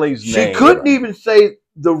Laken Riley's name. She couldn't even say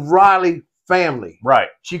the Riley family. Right.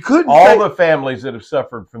 She couldn't all the families that have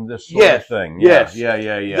suffered from this sort of thing. Yes.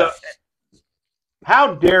 Yeah.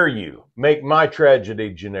 How dare you make my tragedy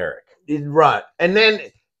generic? Right. And then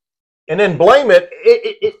blame it.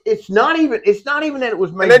 It's not even that it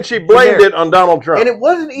was made. And then she blamed it on Donald Trump. And it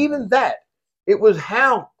wasn't even that. It was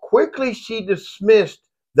how quickly she dismissed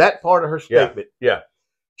that part of her statement. Yeah.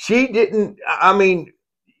 She didn't. I mean,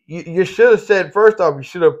 you should have said, first off, you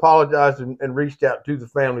should have apologized and reached out to the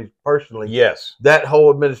families personally. Yes. That whole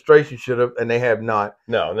administration should have, and they have not.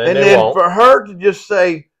 No, and then for her to just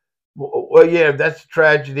say, well, yeah, that's a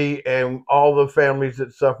tragedy, and all the families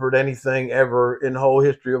that suffered anything ever in the whole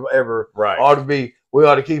history of ever we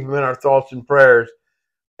ought to keep them in our thoughts and prayers.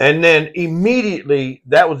 And then immediately,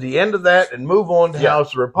 that was the end of that, and move on to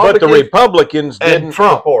House Republicans. But the Republicans didn't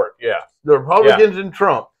support. Yeah. The Republicans and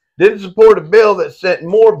Trump didn't support a bill that sent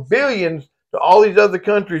more billions to all these other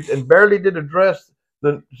countries and barely did address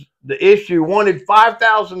the issue. Wanted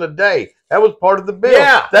 5,000 a day. That was part of the bill.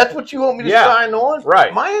 Yeah. That's what you want me to sign on?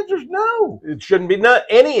 Right. My answer is no. It shouldn't be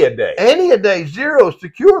any a day. Any a day. Zero.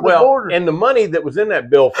 Secure the border. And the money that was in that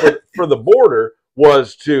bill for the border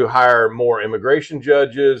was to hire more immigration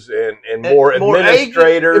judges and more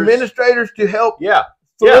administrators. Administrators to help get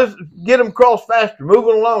them across faster,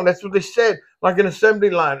 moving along. That's what they said. Like an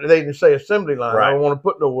assembly line. They didn't say assembly line. Right. I don't want to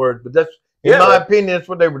put no words, but that's, in my opinion, that's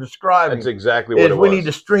what they were describing. That's exactly what it was. We need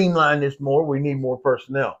to streamline this more. We need more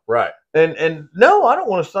personnel. Right. And no, I don't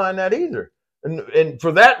want to sign that either. And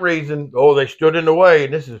for that reason, they stood in the way,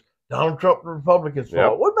 and this is Donald Trump, the Republicans'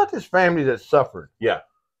 fault. What about this family that suffered? Yeah.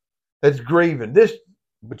 That's grieving.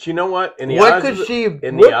 But you know what? What could she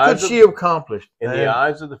have accomplished? In the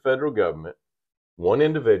eyes of the federal government, one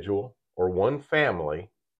individual or one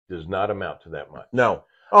family does not amount to that much. No.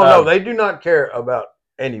 No, they do not care about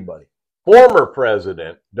anybody. former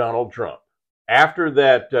President Donald Trump, after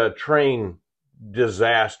that train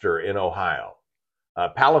disaster in Ohio,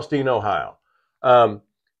 Palestine, Ohio,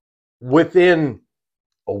 within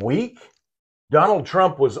a week, Donald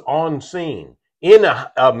Trump was on scene in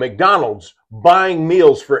a McDonald's buying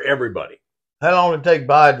meals for everybody. How long did it take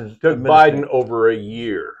Biden? It took Biden over a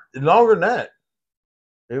year. Longer than that.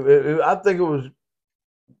 I think it was,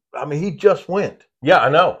 I mean, he just went. Yeah, I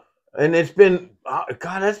know. And it's been,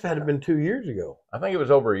 God, that's had to have been 2 years ago. I think it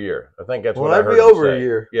was over a year. I think that's what I heard. Well, that'd be over a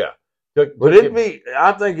year. Yeah. But it'd be,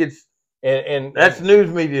 I think it's, and that's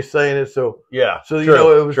news media saying it. So, yeah. So, you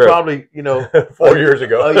know, it was probably, you know, 4 years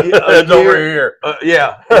ago. It's over a year.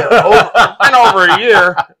 Yeah. Over a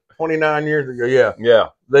year. 29 years ago. Yeah. Yeah.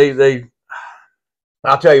 They,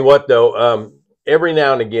 I'll tell you what, though, every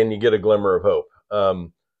now and again you get a glimmer of hope.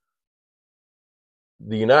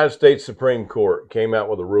 The United States Supreme Court came out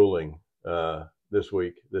with a ruling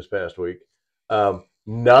this past week,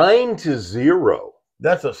 9-0.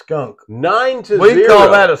 That's a skunk. 9-0. We call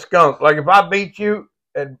that a skunk. Like if I beat you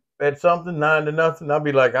at something 9-0, I'd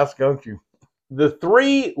be like, I skunked you. The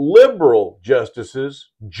 3 liberal justices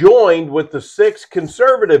joined with the 6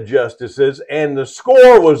 conservative justices, and the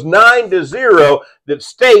score was 9-0 that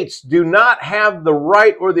states do not have the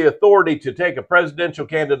right or the authority to take a presidential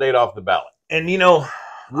candidate off the ballot. And, you know,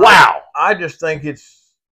 wow. I just think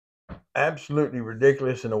it's absolutely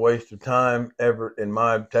ridiculous and a waste of time ever in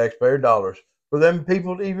my taxpayer dollars for them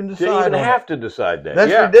people to even decide. To even have to decide that.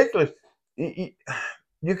 That's ridiculous.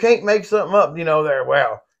 You can't make something up, you know, there.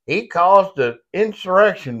 Well, he caused an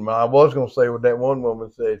insurrection. I was going to say what that one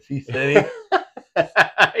woman said. She said he.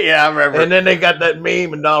 Yeah, I remember. And then they got that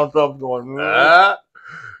meme and Donald Trump going.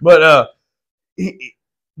 But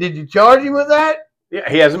did you charge him with that? Yeah,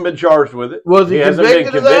 he hasn't been charged with it. Was he hasn't been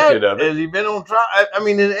convicted of it? Has he been on trial? I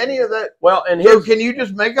mean, is any of that? Well, and so can you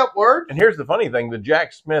just make up words? And here's the funny thing: the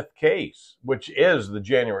Jack Smith case, which is the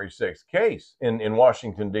January 6th case in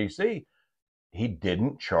Washington D.C., he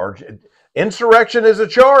didn't charge it. Insurrection is a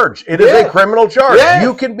charge. It is a criminal charge. Yes.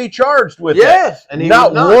 You can be charged with it. And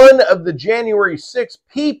not one of the January 6th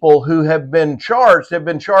people who have been charged with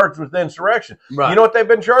insurrection. Right. You know what they've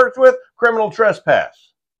been charged with? Criminal trespass.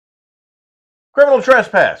 Criminal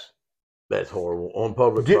trespass. That's horrible. On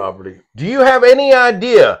public property. Do you have any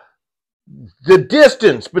idea the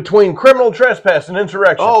distance between criminal trespass and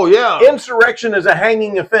insurrection? Oh, yeah. Insurrection is a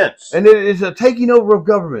hanging offense. And it is a taking over of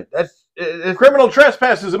government. It's criminal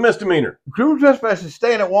trespass is a misdemeanor. Criminal trespass is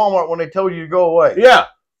staying at Walmart when they told you to go away. Yeah.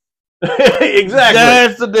 Exactly.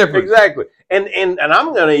 That's the difference. Exactly. And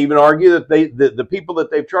I'm going to even argue that the people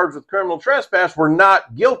that they've charged with criminal trespass were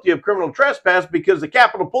not guilty of criminal trespass because the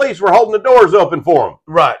Capitol Police were holding the doors open for them.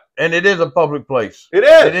 Right. And it is a public place. It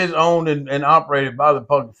is. It is owned and operated by the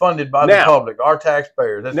public, funded by the public, our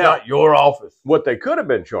taxpayers. That's not your office. What they could have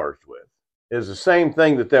been charged with is the same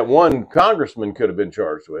thing that one congressman could have been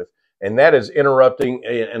charged with, and that is interrupting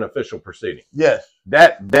an official proceeding. Yes.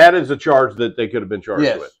 That is a charge that they could have been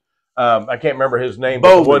charged with. I can't remember his name.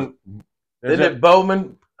 Bowman. Isn't it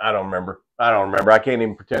Bowman? I don't remember. I can't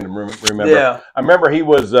even pretend to remember. Yeah. I remember he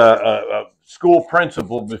was a school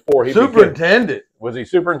principal before he superintendent. Was he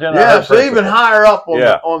superintendent? Yeah, so even higher up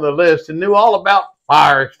on the list and knew all about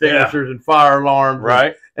fire extinguishers and fire alarms.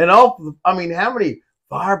 Right. And all, I mean, how many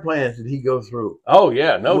fire plans did he go through? Oh,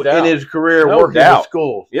 yeah, no doubt. In his career working in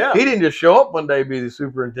schools. Yeah. He didn't just show up one day to be the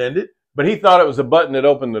superintendent. But he thought it was a button that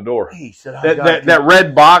opened the door. He said, that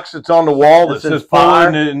red box that's on the wall that says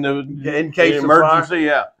fire in case of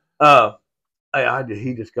emergency.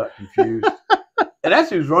 He just got confused. And that's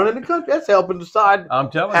who's running the country. That's helping decide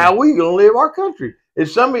I'm telling how we going to live our country.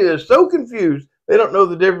 It's somebody that's so confused, they don't know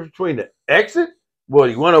the difference between the exit. Well,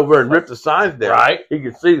 he went over and ripped the signs down. Right. He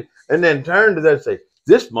could see, and then turned to that and say,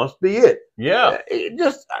 this must be it. Yeah. It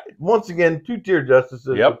just, once again, two-tier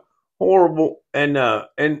justices. Yep. Horrible. And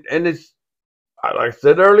it's, like I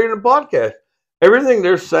said earlier in the podcast, everything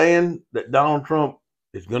they're saying that Donald Trump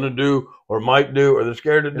is going to do or might do or they're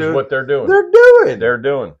scared to do is what they're doing. They're doing. They're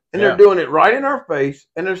doing. And they're doing it right in our face.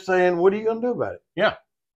 And they're saying, what are you going to do about it? Yeah.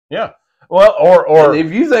 Yeah. Well, or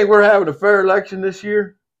if you think we're having a fair election this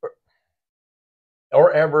year,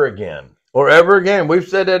 or ever again. Or ever again. We've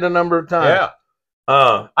said that a number of times.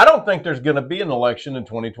 Yeah. I don't think there's going to be an election in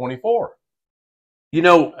 2024. You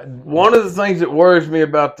know, one of the things that worries me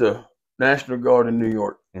about the National Guard in New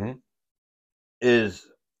York is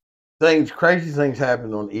crazy things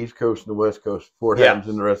happen on the East Coast and the West Coast before it happens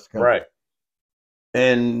in the rest of the country. Right.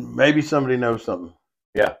 And maybe somebody knows something.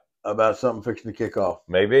 Yeah. About something fixing to kick off.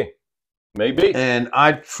 Maybe. And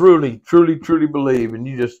I truly, truly, truly believe, and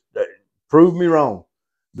you just prove me wrong,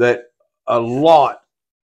 that a lot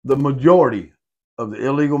the majority of the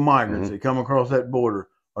illegal migrants that come across that border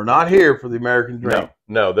are not here for the American dream.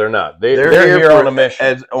 No, they're not. They're here on a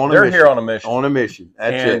mission. They're here on a mission. On a mission.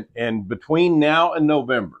 That's it. And between now and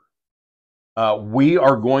November, we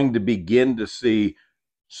are going to begin to see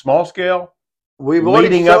small scale,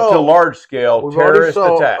 leading up to large scale terrorist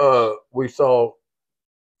attacks. We saw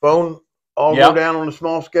phone go down on a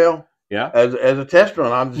small scale. Yeah. As a test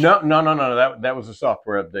run. No. That was a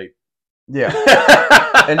software update. Yeah.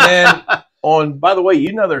 And then by the way,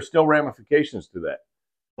 there's still ramifications to that.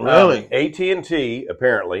 Really? AT&T,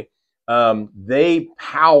 apparently, they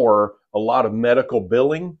power a lot of medical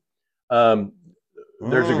billing.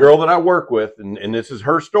 There's a girl that I work with, and this is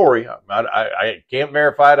her story. I can't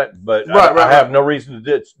verify it, but I have no reason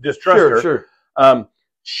to distrust her. Sure.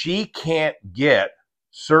 She can't get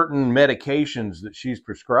certain medications that she's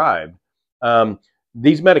prescribed.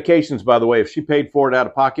 These medications, by the way, if she paid for it out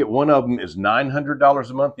of pocket, one of them is $900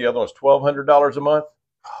 a month. The other one's $1,200 a month.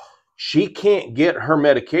 She can't get her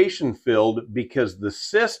medication filled because the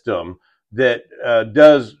system that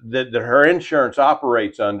that her insurance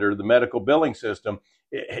operates under, the medical billing system,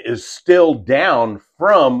 is still down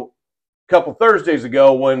from a couple Thursdays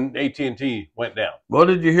ago when AT&T went down. Well,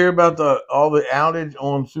 did you hear about all the outage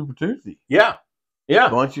on Super Tuesday? Yeah.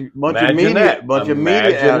 Bunch of media.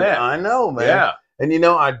 I know, man. Yeah. And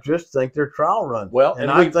I just think they're trial runs. Well, and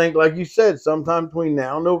I think, like you said, sometime between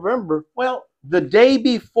now and November. Well, the day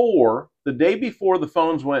before the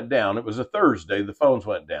phones went down, it was a Thursday, the phones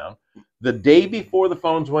went down. The day before the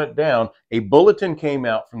phones went down, a bulletin came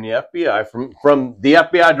out from the FBI, from the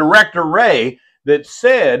FBI Director Wray, that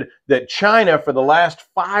said that China, for the last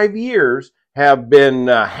 5 years, have been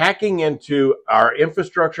hacking into our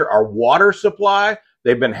infrastructure, our water supply.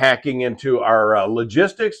 They've been hacking into our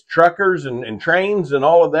logistics, truckers and trains and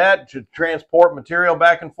all of that to transport material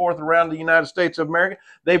back and forth around the United States of America.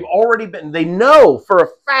 They know for a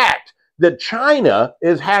fact that China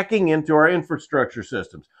is hacking into our infrastructure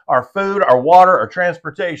systems, our food, our water, our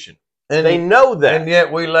transportation. And they know that. And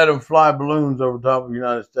yet we let them fly balloons over top of the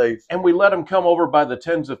United States. And we let them come over by the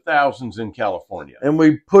tens of thousands in California. And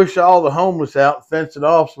we push all the homeless out, fence it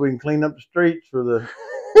off so we can clean up the streets for the...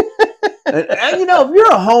 and if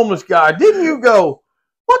you're a homeless guy, didn't you go,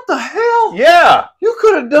 what the hell? Yeah. You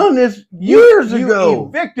could have done this years ago. You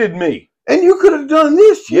evicted me. And you could have done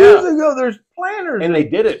this years ago. There's planners. And they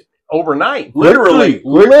did it overnight. Literally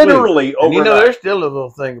overnight. And there's still a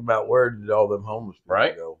little thing about where did all them homeless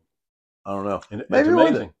people go. I don't know. It's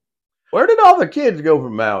amazing. Where did all the kids go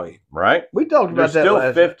from Maui? Right. We talked about that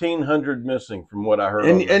last. There's still 1,500 missing from what I heard.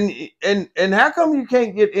 And how come you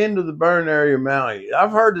can't get into the burn area of Maui?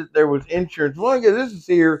 I've heard that there was insurance. Well, this is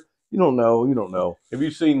here. You don't know. Have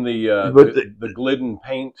you seen the Glidden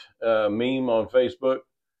paint meme on Facebook?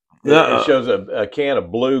 It shows a can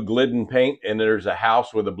of blue Glidden paint, and there's a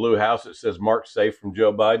house with a blue house that says "Mark safe from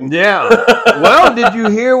Joe Biden." Yeah. Well, did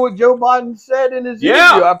you hear what Joe Biden said in his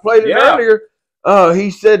interview? I played it earlier.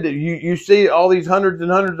 He said that you see all these hundreds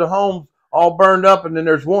and hundreds of homes all burned up, and then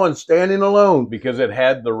there's one standing alone because it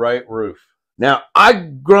had the right roof. Now,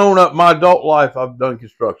 I've grown up my adult life. I've done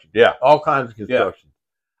construction. Yeah, all kinds of construction.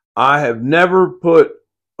 Yeah. I have never put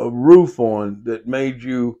a roof on that made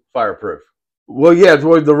you fireproof. Well, yeah, it's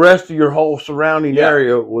where the rest of your whole surrounding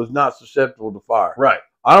area was not susceptible to fire. Right.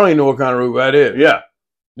 I don't even know what kind of roof that is. Yeah.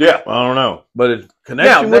 I don't know. But it's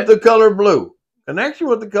connection with the color blue. Connection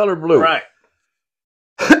with the color blue. Right.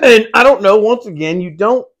 And I don't know, once again,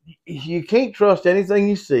 you can't trust anything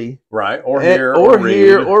you see. Right. Or hear or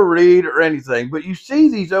read or anything. But you see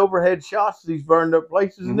these overhead shots of these burned up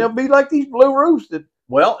places, and they'll be like these blue roofs that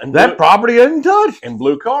property isn't touched. And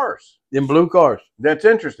blue cars. In blue cars. That's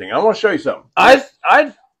interesting. I want to show you something. I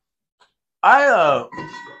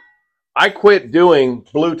quit doing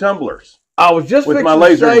blue tumblers. I was just with my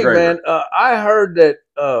laser engraver. Man, I heard that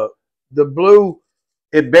the blue.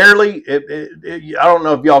 It barely. I don't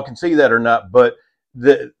know if y'all can see that or not, but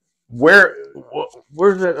where's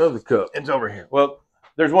that other cup? It's over here. Well,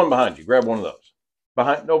 there's one behind you. Grab one of those.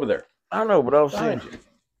 Over there. I don't know, but I was seeing you.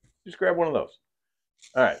 Just grab one of those.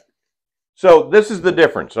 All right. So this is the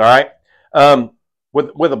difference. All right.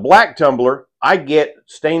 With a black tumbler, I get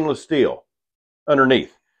stainless steel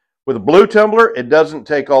underneath. With a blue tumbler, it doesn't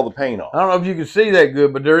take all the paint off. I don't know if you can see that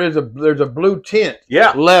good, but there's a blue tint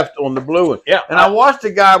left on the blue one. Yeah. And I watched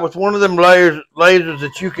a guy with one of them lasers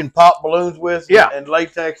that you can pop balloons with and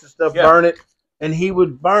latex and stuff, burn it. And he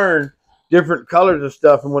would burn different colors of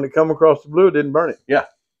stuff, and when it come across the blue, it didn't burn it. Yeah.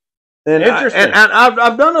 And interesting.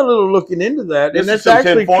 I've done a little looking into that. This is some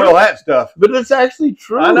tinfoil hat stuff. But it's actually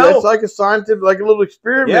true. I know. It's like a scientific, like a little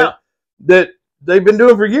experiment that they've been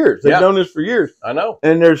doing for years. They've done this for years. I know.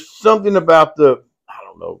 And there's something about the, I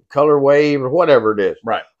don't know, color wave or whatever it is.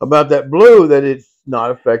 Right. About that blue that it's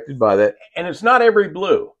not affected by that. And it's not every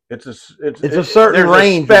blue. It's a certain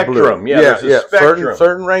range spectrum. of blue. Yeah, there's a spectrum.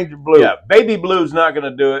 Certain range of blue. Yeah, baby blue's not going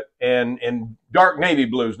to do it, and dark navy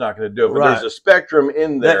blue's not going to do it. But there's a spectrum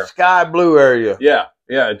in there. That sky blue area. Yeah,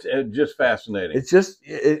 it's just fascinating. It's just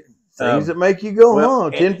things that make you go,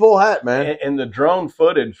 tinfoil hat, man. And the drone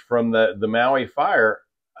footage from the Maui fire,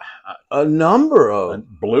 a number of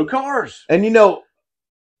blue cars. And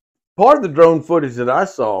part of the drone footage that I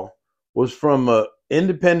saw was from a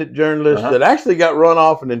independent journalist that actually got run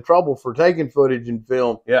off and in trouble for taking footage and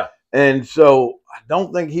film. Yeah. And so I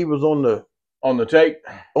don't think he was on the take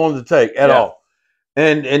at all.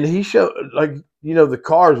 And he showed, like, the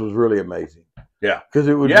cars was really amazing. Yeah. Because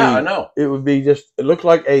it would be, I know. It would be just, it looked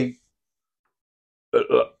like a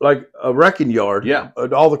wrecking yard. Yeah.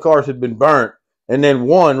 All the cars had been burnt. And then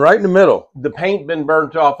one right in the middle. The paint been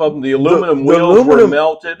burnt off of them. The aluminum wheels were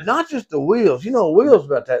melted. Not just the wheels. Wheels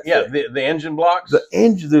about that. Yeah, the engine blocks. The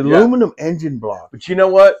aluminum engine block. But you know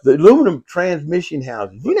what? The aluminum transmission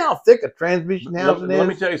houses. You know how thick a transmission housing is? Let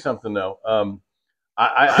me tell you something, though.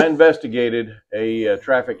 I investigated a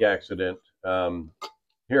traffic accident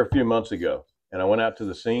here a few months ago. And I went out to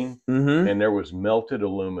the scene, and there was melted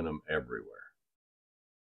aluminum everywhere.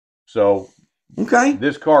 So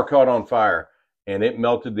this car caught on fire. And it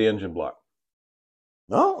melted the engine block.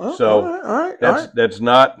 So all right. That's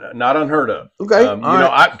not unheard of. Okay,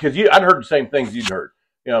 because I'd heard the same things you'd heard.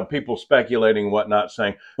 People speculating, whatnot,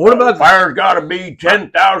 saying, "What about fire's got to be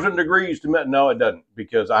 10,000 degrees to melt?" No, it doesn't,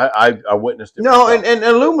 because I witnessed it. No, and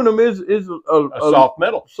aluminum is a soft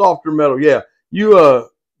metal, softer metal. Yeah, you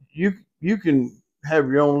can have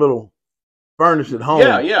your own little furnace at home,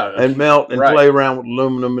 and melt and play around with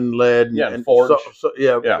aluminum and lead, and forge,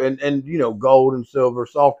 and gold and silver,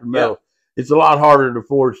 softer metal. Yeah. It's a lot harder to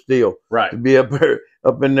forge steel, to be up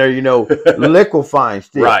in there, liquefying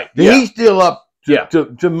steel, The heat steel up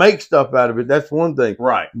to make stuff out of it. That's one thing,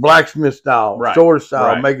 blacksmith style, sword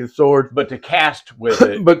style, making swords. But to cast with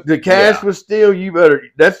it, with steel,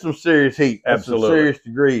 that's some serious heat, absolutely, some serious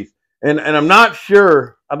degrees. And I'm not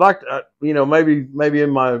sure. I'd like to, maybe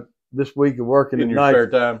in this week of working in at your night, spare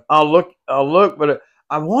time, I'll look, but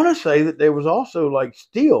I want to say that there was also like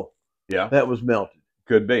steel, that was melted.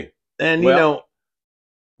 Could be, and the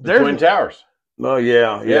Twin Towers. Oh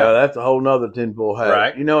yeah, that's a whole nother tinfoil hat,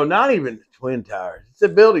 right? Not even the Twin Towers. It's a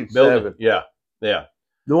building 7. Yeah. The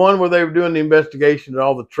one where they were doing the investigation of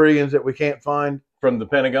all the trillions that we can't find from the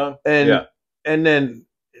Pentagon, and then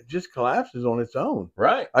it just collapses on its own.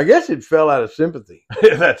 Right. I guess it fell out of sympathy.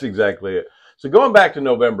 That's exactly it. So going back to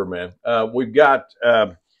November, man, we've got,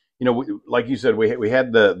 like you said, we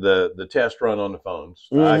had the test run on the phones.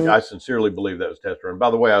 I sincerely believe that was a test run.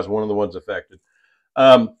 By the way, I was one of the ones affected.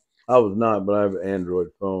 I was not, but I have an Android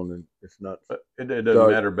phone, and it's not. It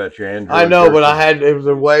doesn't matter about your Android. I know, but it was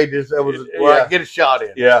a way. I get a shot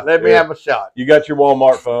in. Yeah, let me have a shot. You got your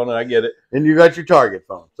Walmart phone, and I get it, and you got your Target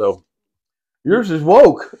phone. So yours is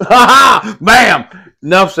woke. Bam.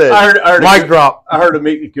 Enough said. Mic drop. I heard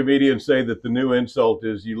a comedian say that the new insult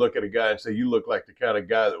is you look at a guy and say, "You look like the kind of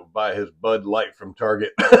guy that would buy his Bud Light from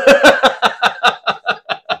Target."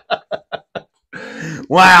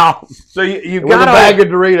 Wow. So you got a bag of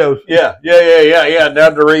Doritos. Yeah. Now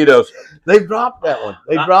Doritos. They dropped that one.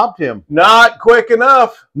 They dropped him. Not quick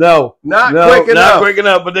enough. No. Not quick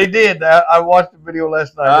enough. But they did. I watched the video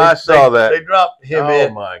last night. I saw that. They dropped him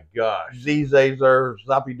in. Oh, my gosh. Z's or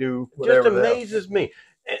Zoppy Doo. Just amazes me.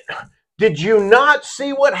 Did you not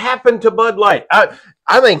see what happened to Bud Light?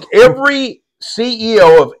 I think every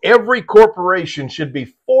CEO of every corporation should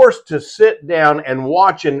be forced to sit down and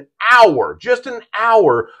watch just an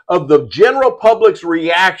hour of the general public's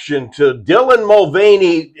reaction to Dylan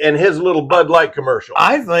Mulvaney and his little Bud Light commercial.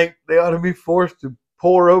 I think they ought to be forced to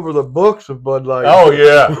pour over the books of Bud Light. Oh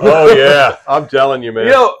yeah. I'm telling you,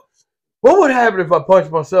 man. What would happen if I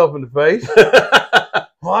punched myself in the face?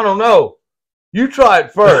 Well, I don't know. You try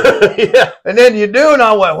it first. And then you do, and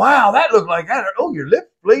I went, wow, that looked like that. Oh, your lip's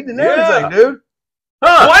bleeding and everything, dude.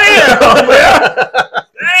 Huh. Wow.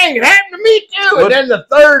 Dang, it happened to me too. And then the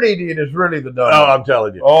third idiot is really the dumb. Oh, I'm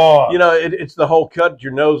telling you. Oh. It's the whole cut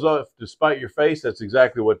your nose off to spite your face. That's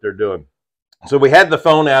exactly what they're doing. So we had the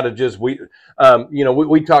phone outages.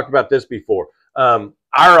 We talked about this before.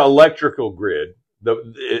 Our electrical grid,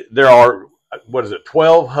 there are,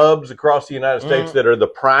 12 hubs across the United States that are the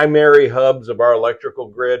primary hubs of our electrical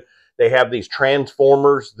grid. They have these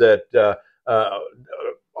transformers that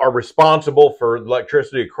are responsible for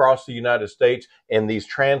electricity across the United States, and these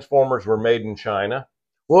transformers were made in China.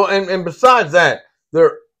 Well, and besides that,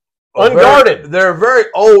 they're unguarded. They're very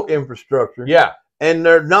old infrastructure. Yeah. And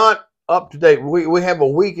they're not up to date. We have a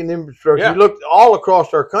weakened infrastructure. Yeah. You look all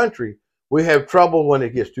across our country, we have trouble when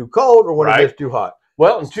it gets too cold or when it gets too hot.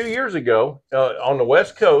 Well, and 2 years ago, on the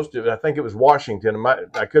West Coast, I think it was Washington.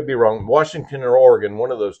 I could be wrong. Washington or Oregon,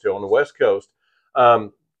 one of those two on the West Coast. A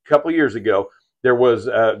couple of years ago, there was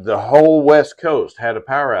the whole West Coast had a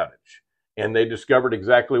power outage, and they discovered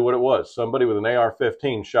exactly what it was. Somebody with an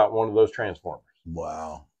AR-15 shot one of those transformers.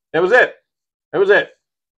 Wow. That was it. That was it.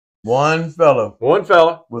 One fella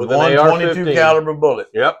with one .22 caliber bullet.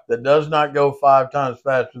 Yep. That does not go 5 times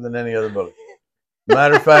faster than any other bullet.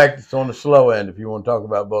 Matter of fact, it's on the slow end if you want to talk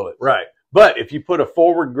about bullets. Right. But if you put a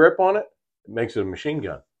forward grip on it, it makes it a machine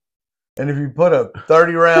gun. And if you put a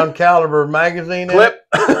 30-round caliber magazine clip,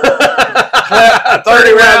 in it,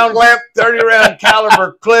 30 round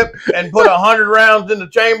caliber clip, and put 100 rounds in the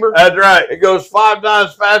chamber. That's right. It goes 5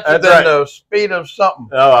 times faster than the speed of something.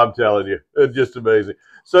 Oh, I'm telling you, it's just amazing.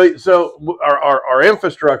 So our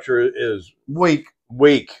infrastructure is weak,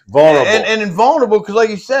 vulnerable, and invulnerable because, like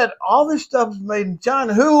you said, all this stuff is made in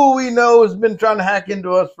China. Who we know has been trying to hack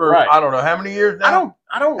into us for I don't know how many years now.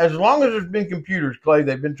 I don't. As long as there's been computers, Clay,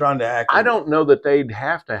 they've been trying to hack. I don't know that they'd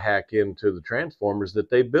have to hack into the transformers that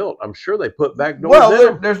they built. I'm sure they put backdoors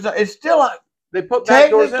in them. It's still they put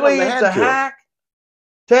backdoors in them. Technically, it's a hack.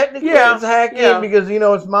 Technically, it's a hack because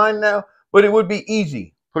it's mine now. But it would be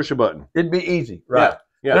easy. Push a button. It'd be easy, right?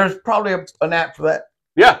 Yeah. There's probably an app for that.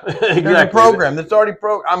 Yeah, exactly. There's a program that's already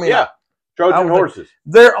programmed. I mean, Trojan horses.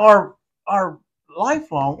 There are our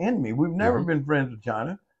lifelong enemy. We've never been friends with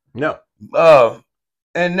China. No.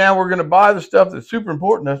 And now we're going to buy the stuff that's super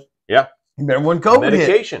important to us. Yeah. You remember when COVID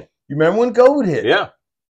hit? You remember when COVID hit? Yeah.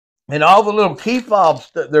 And all the little key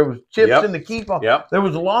fobs, there was chips in the key fob. Yep. There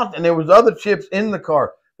was a lot, and there was other chips in the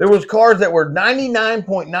car. There was cars that were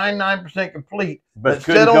 99.99% complete, but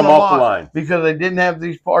couldn't come off the line because they didn't have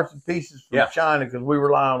these parts and pieces from China because we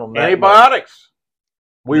rely on them. Antibiotics.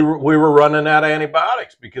 We were running out of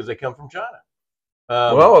antibiotics because they come from China.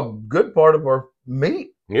 Well, a good part of our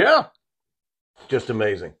meat. Yeah. Just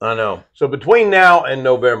amazing. I know. So between now and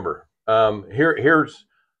November, here's.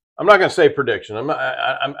 I'm not going to say prediction.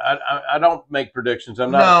 I don't make predictions.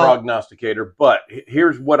 I'm not a prognosticator. But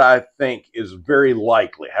here's what I think is very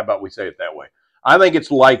likely. How about we say it that way? I think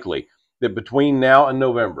it's likely that between now and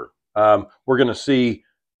November, we're going to see.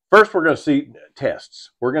 First, we're going to see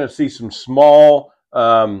tests. We're going to see some small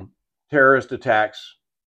terrorist attacks.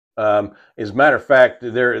 As a matter of fact,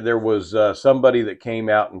 there was somebody that came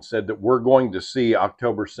out and said that we're going to see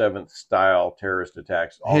October 7th style terrorist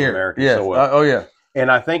attacks on American soil. Oh yeah. And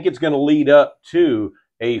I think it's going to lead up to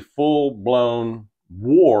a full-blown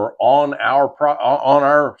war on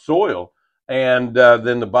our soil. And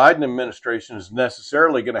then the Biden administration is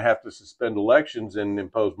necessarily going to have to suspend elections and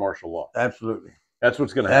impose martial law. Absolutely. That's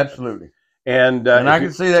what's going to happen. Absolutely. And I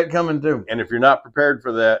can see that coming too. And if you're not prepared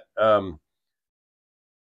for that,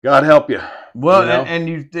 God help you. Well, and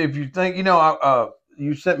if you think,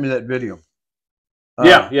 you sent me that video.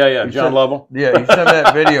 John Lovell. Yeah, you sent me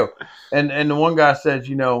that video. And the one guy says,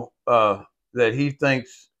 that he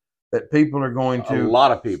thinks that people are going to a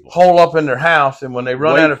lot of people hole up in their house, and when they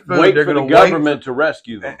run out of food, they're going to wait for the government to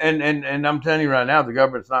rescue them. And I'm telling you right now, the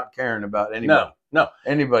government's not caring about anybody. No.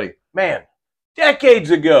 Anybody. Man, decades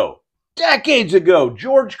ago,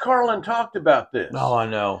 George Carlin talked about this. Oh, I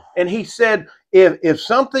know. And he said, if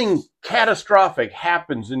something catastrophic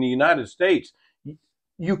happens in the United States,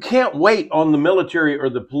 you can't wait on the military or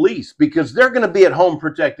the police because they're going to be at home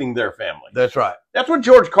protecting their family. That's right. That's what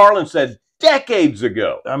George Carlin said decades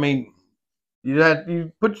ago. I mean,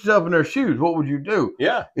 you put yourself in their shoes. What would you do?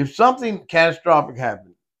 Yeah. If something catastrophic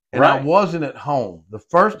happened and I wasn't at home, the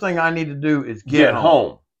first thing I need to do is get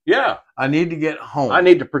home. Yeah. I need to get home. I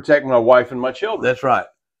need to protect my wife and my children. That's right.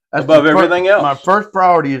 That's above everything else. My first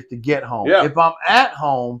priority is to get home. Yeah. If I'm at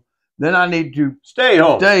home, then I need to stay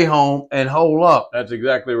home and hold up. That's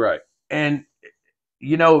exactly right. And,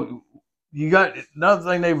 you got another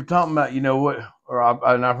thing they were talking about,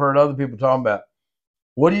 and I've heard other people talking about,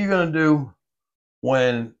 what are you going to do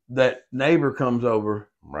when that neighbor comes over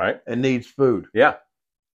and needs food? Yeah.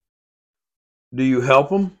 Do you help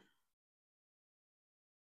them?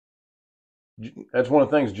 That's one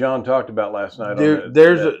of the things John talked about last night.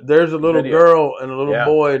 There's a little girl and a little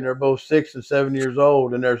boy, and they're both 6 and 7 years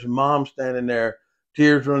old, and there's a mom standing there,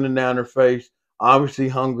 tears running down her face, obviously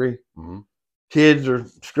hungry. Mm-hmm. Kids are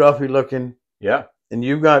scruffy looking. Yeah. And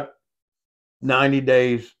you've got 90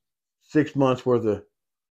 days, 6 months worth of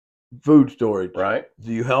food storage. Right.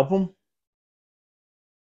 Do you help them?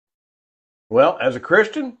 Well, as a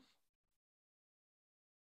Christian,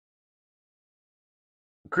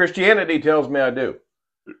 Christianity tells me I do.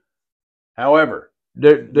 However,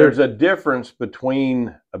 there's a difference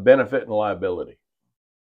between a benefit and a liability.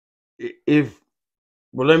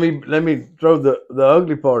 Well, let me throw the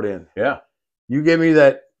ugly part in. Yeah. You give me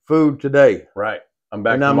that food today. Right. I'm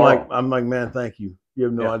back and tomorrow. I'm like, man, thank you. You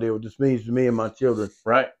have no idea what this means to me and my children.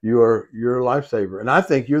 Right. You're a lifesaver. And I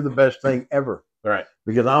think you're the best thing ever. Right.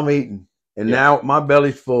 Because I'm eating. And now my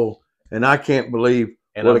belly's full. And I can't believe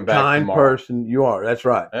what a kind person you are. That's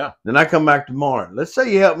right. Yeah. Then I come back tomorrow. Let's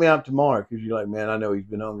say you help me out tomorrow because you're like, man, I know he's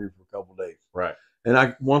been hungry for a couple of days. Right.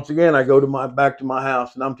 And once again, I go back to my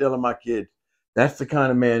house and I'm telling my kids, that's the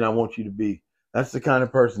kind of man I want you to be. That's the kind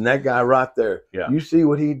of person. That guy right there. Yeah. You see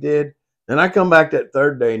what he did? Then I come back that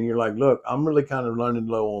third day and you're like, look, I'm really kind of running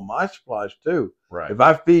low on my supplies too. Right. If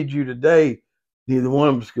I feed you today, neither one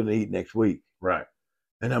of us going to eat next week. Right.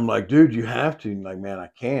 And I'm like, dude, you have to. And like, man, I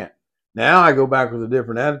can't. Now I go back with a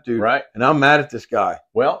different attitude. Right. And I'm mad at this guy.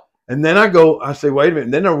 Well. And then I say, wait a minute.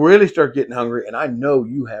 And then I really start getting hungry. And I know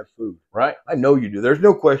you have food. Right. I know you do. There's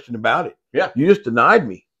no question about it. Yeah. You just denied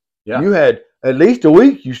me. Yeah. You had at least a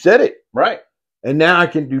week. You said it. Right. And now I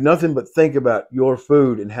can do nothing but think about your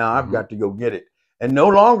food and how I've got to go get it. And no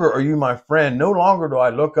longer are you my friend. No longer do I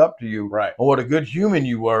look up to you. Right. Or what a good human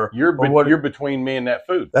you were. You're between me and that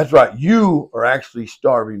food. That's right. You are actually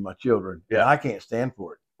starving my children. Yeah. And I can't stand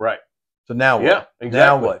for it. Right. So now what? Yeah, exactly.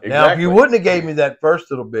 Now what? Exactly. Now, if you wouldn't have gave me that first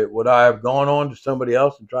little bit, would I have gone on to somebody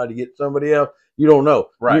else and tried to get somebody else? You don't know.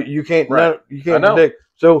 Right. You can't. Right. You can't predict.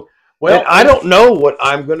 So, well, I don't know what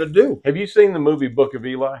I'm going to do. Have you seen the movie Book of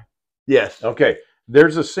Eli? Yes. Okay.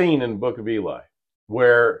 There's a scene in Book of Eli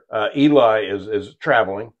where Eli is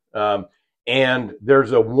traveling, and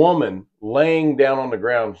there's a woman laying down on the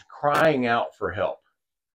ground crying out for help.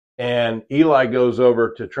 And Eli goes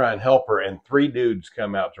over to try and help her, and 3 dudes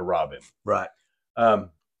come out to rob him. Right.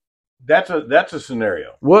 That's a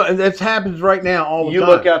scenario. Well, and that happens right now all the time. You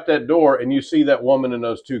look out that door and you see that woman and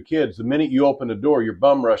those 2 kids. The minute you open the door, you're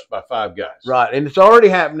bum rushed by 5 guys. Right. And it's already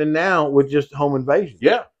happening now with just home invasion.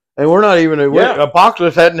 Yeah. And we're not even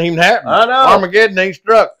apocalypse hadn't even happened. I know. Armageddon ain't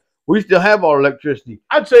struck. We still have our electricity.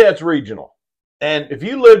 I'd say that's regional. And if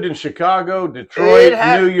you lived in Chicago, Detroit,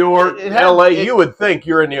 New York, LA, you would think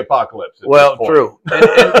you're in the apocalypse. Well, true. and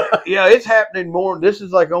yeah, it's happening more. This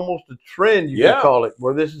is like almost a trend, you could call it,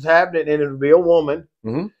 where this is happening, and it'll be a woman,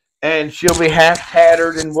 and she'll be half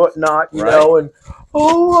tattered and whatnot, you know, and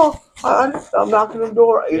I'm knocking on the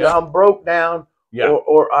door. Either I'm broke down,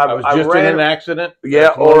 or I was just in an accident. Yeah,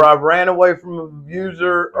 or I ran away from an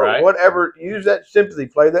abuser, or whatever. Use that sympathy,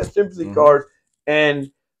 play that sympathy card,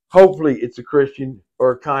 and hopefully it's a Christian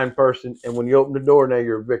or a kind person, and when you open the door, now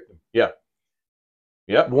you're a victim. Yeah.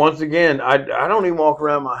 Yep. Once again, I don't even walk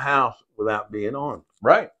around my house without being armed.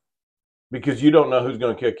 Right. Because you don't know who's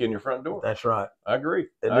going to kick in your front door. That's right. I agree.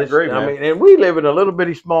 I agree, man. I mean, and we live in a little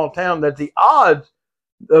bitty small town that the odds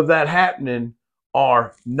of that happening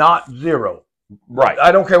are not zero. Right.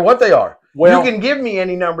 I don't care what they are. Well, you can give me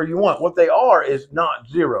any number you want. What they are is not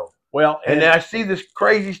zero. Well, and I see this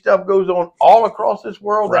crazy stuff goes on all across this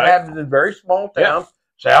world that happens in very small towns.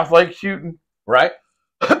 South Lake shooting. Right.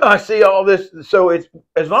 I see all this. So it's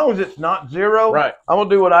as long as it's not zero, I'm gonna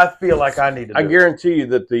do what I feel like I need to do. I guarantee you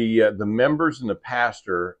that the members and the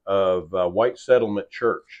pastor of White Settlement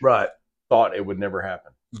Church thought it would never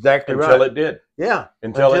happen. Exactly until it did. Yeah.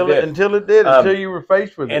 Until it did. Until you were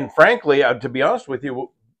faced with it. And frankly, to be honest with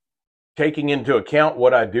you, taking into account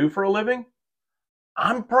what I do for a living,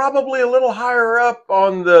 I'm probably a little higher up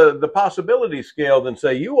on the possibility scale than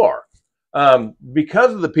say you are,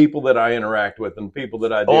 because of the people that I interact with and people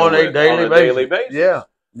that I deal with on a daily basis. Yeah,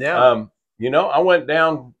 yeah. You know, I went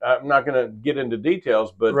down. I'm not going to get into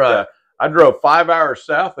details, but I drove 5 hours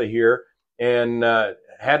south of here and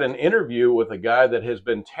had an interview with a guy that has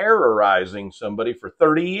been terrorizing somebody for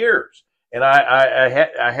 30 years, and I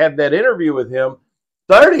had that interview with him.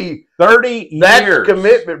 30 years. That's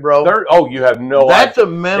commitment, bro. You have no idea. That's a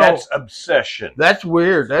mental. That's obsession. That's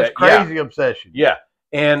weird. That's crazy obsession. Yeah.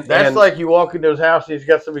 And that's like you walk into his house and he's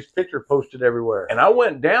got somebody's picture posted everywhere. And I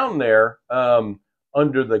went down there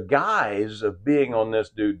under the guise of being on this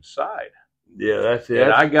dude's side. Yeah, that's it.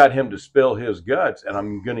 And I got him to spill his guts, and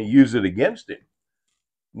I'm going to use it against him.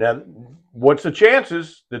 Now, what's the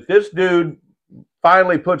chances that this dude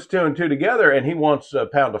finally puts 2 and 2 together and he wants a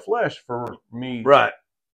pound of flesh for me? Right.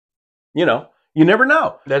 You know, you never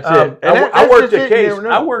know. That's it. I worked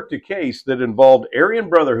a case that involved Aryan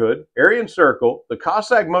Brotherhood, Aryan Circle, the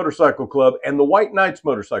Cossack Motorcycle Club, and the White Knights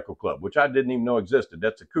Motorcycle Club, which I didn't even know existed.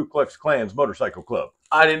 That's the Ku Klux Klan's motorcycle club.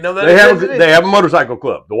 I didn't know that. They have a motorcycle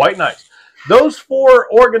club, the White Knights. Those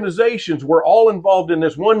 4 organizations were all involved in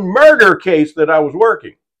this one murder case that I was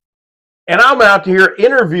working. And I'm out here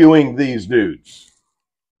interviewing these dudes.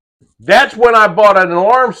 That's when I bought an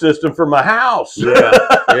alarm system for my house. Yeah,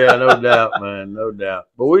 no doubt, man, no doubt.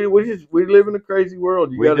 But we live in a crazy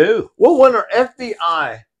world. We do. Well, when our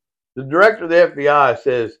FBI, the director of the FBI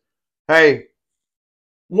says, "Hey,"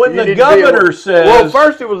 when the governor says, well,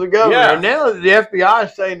 first it was the governor, and now the FBI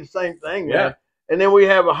is saying the same thing, man. Yeah. And then we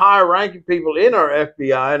have a higher ranking people in our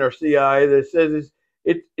FBI and our CIA that says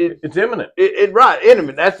it's imminent. Right,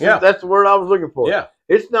 imminent. That's the word I was looking for. Yeah,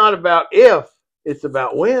 it's not about if. It's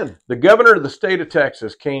about when. The governor of the state of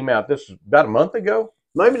Texas came out, this was about a month ago?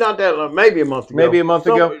 Maybe not that long, maybe a month ago. Maybe a month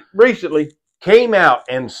ago. Recently. Came out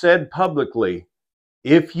and said publicly,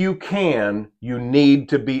 if you can, you need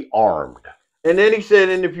to be armed. And then he said,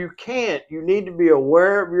 and if you can't, you need to be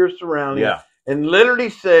aware of your surroundings. Yeah. And literally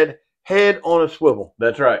said, head on a swivel.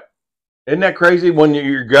 That's right. Isn't that crazy when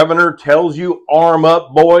your governor tells you, arm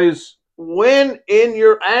up, boys?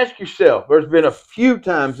 Ask yourself, there's been a few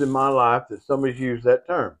times in my life that somebody's used that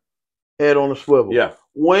term, head on a swivel. Yeah.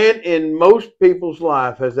 When in most people's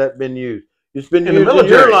life has that been used? It's been used in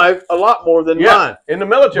your life a lot more than mine. In the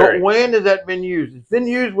military. But when has that been used? It's been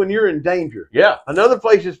used when you're in danger. Yeah. Another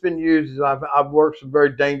place it's been used is I've worked some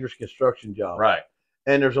very dangerous construction jobs. Right.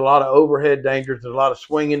 And there's a lot of overhead dangers. There's a lot of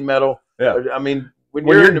swinging metal. Yeah. I mean, when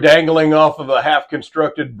you're dangling off of a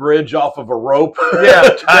half-constructed bridge off of a rope,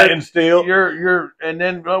 tying steel. And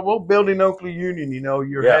then building Oakley Union,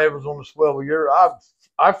 your head was on the swivel.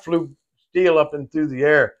 I flew steel up and through the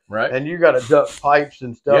air, right? And you got to duck pipes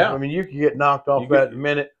and stuff. Yeah. I mean, you could get knocked off that in a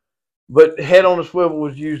minute. But head on a swivel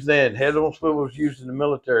was used then. Head on a swivel was used in the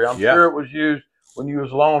military. I'm sure it was used when you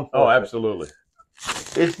was law enforcement. Oh, absolutely.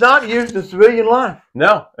 It's not used in civilian life.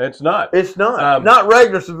 No, it's not. It's not. Not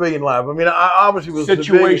regular civilian life. I mean, I obviously was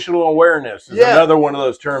situational awareness is another one of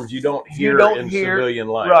those terms you don't hear in civilian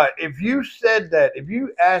life. Right. If you said that, if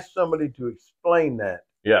you asked somebody to explain that,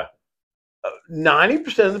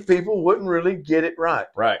 90% of the people wouldn't really get it right.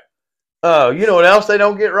 Right. You know what else they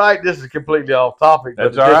don't get right? This is completely off topic,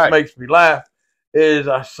 but it makes me laugh. Is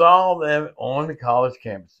I saw them on the college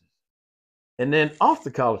campuses. And then off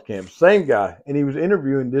the college campus, same guy, and he was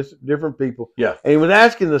interviewing different people. Yeah. And he was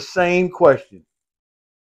asking the same question.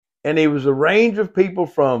 And he was a range of people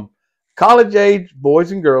from college age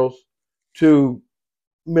boys and girls to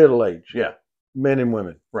middle age. Yeah. Men and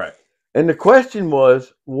women. Right. And the question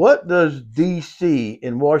was, what does D.C.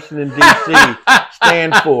 in Washington, D.C.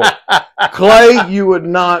 stand for? Clay, you would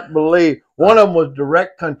not believe. One of them was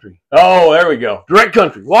direct country. Oh, there we go. Direct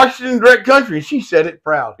country. Washington direct country. And she said it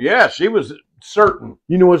proud. Yeah, she was certain.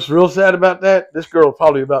 You know what's real sad about that? This girl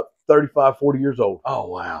probably about 35, 40 years old. Oh,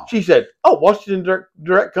 wow. She said, oh, Washington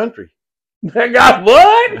direct country. That guy,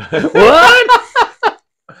 what? What?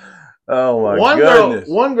 Oh, my goodness.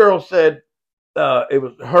 One girl said it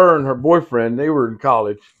was her and her boyfriend. They were in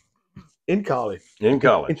college. College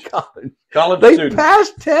They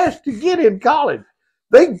passed tests to get in college.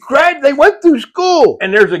 They went through school.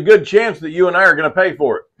 And there's a good chance that you and I are going to pay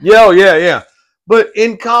for it. Yeah. But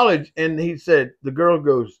in college, and he said, the girl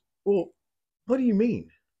goes, well, what do you mean?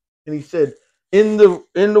 And he said, in the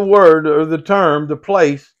word or the term, the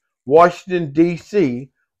place, Washington, D.C.,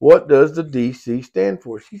 what does the D.C. stand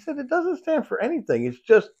for? She said, it doesn't stand for anything. It's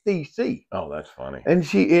just D.C. Oh, that's funny. And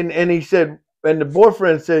he said, and the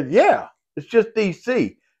boyfriend said, yeah, it's just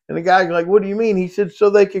D.C. And the guy's like, what do you mean? He said, so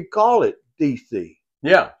they could call it D.C.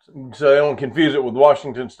 Yeah, so they don't confuse it with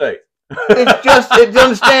Washington State. It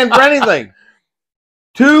doesn't stand for anything.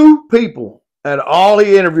 2 people at all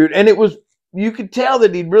he interviewed, and you could tell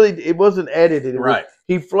that it wasn't edited.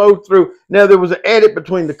 He flowed through. Now there was an edit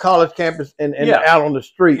between the college campus and out on the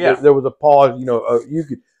street. Yeah. There was a pause.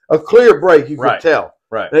 A clear break. You could tell.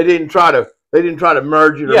 Right. They didn't try to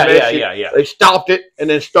merge it or mesh it. Yeah. They stopped it and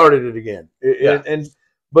then started it again.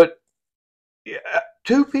 But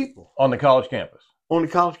 2 people on the college campus. On the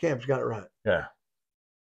college campus got it right. Yeah,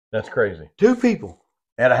 that's crazy. 2 people.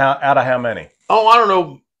 Out of how many? Oh, I don't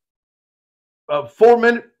know. A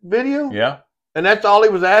 4-minute video. Yeah. And that's all he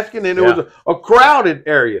was asking. And it was a crowded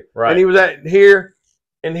area. Right. And he was at here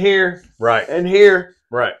and here. Right. And here.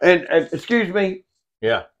 Right. And excuse me.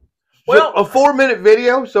 Yeah. Well, a 4-minute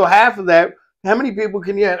video. So half of that. How many people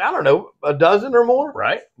can you have? I don't know, a dozen or more?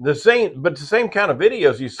 Right. The same kind of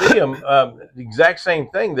videos. You see them, the exact same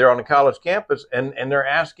thing. They're on a college campus, and they're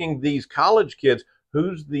asking these college kids,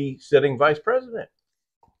 who's the sitting vice president?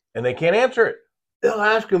 And they can't answer it. They'll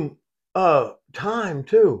ask them time,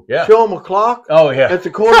 too. Yeah. Show them a clock. Oh, yeah. It's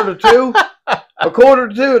 1:45.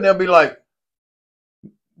 1:45, and they'll be like,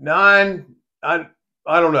 9, I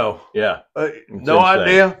don't know. Yeah. No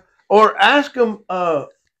idea. Or ask them,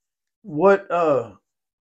 what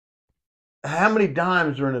how many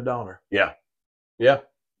dimes are in a dollar? Yeah. Yeah.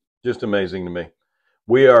 Just amazing to me.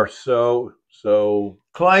 We are so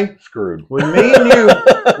Clay screwed. When me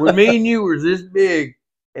and you were this big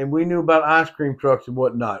and we knew about ice cream trucks and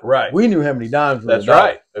whatnot. Right. We knew how many dimes were in a dollar.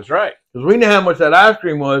 Right. That's right. Because we knew how much that ice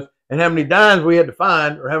cream was and how many dimes we had to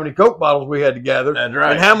find or how many Coke bottles we had to gather. That's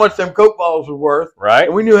right. And how much them Coke bottles were worth. Right.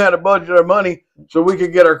 And we knew how to budget our money so we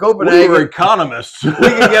could get our Copenhagen. We were economists. We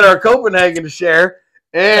could get our Copenhagen to share.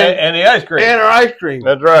 And the ice cream. And our ice cream.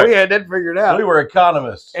 That's right. We had that figured out. We were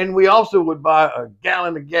economists. And we also would buy a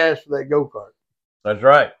gallon of gas for that go-kart. That's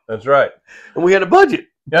right. That's right. And we had a budget.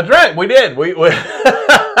 That's right. We did. We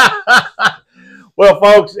Well,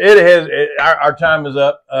 folks, our time is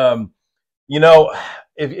up. You know,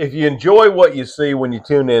 if you enjoy what you see when you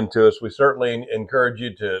tune in to us, we certainly encourage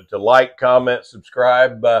you to like, comment,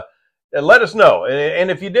 subscribe, and let us know.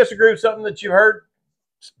 And if you disagree with something that you heard,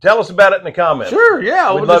 tell us about it in the comments. Sure,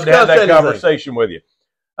 yeah. We'd love to have that conversation with you.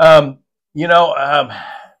 You know,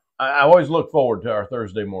 I always look forward to our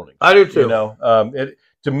Thursday mornings. I do too. You know,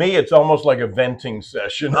 to me, it's almost like a venting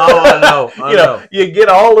session. Oh, I know. I know. You get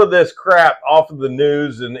all of this crap off of the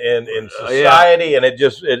news and society, and it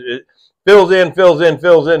just it fills in,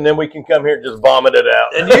 and then we can come here and just vomit it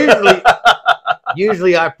out. And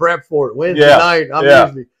usually I prep for it. Wednesday night,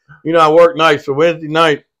 usually, you know, I work nights, so Wednesday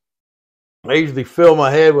night, I usually fill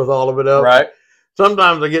my head with all of it up. Right.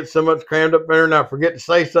 Sometimes I get so much crammed up there and I forget to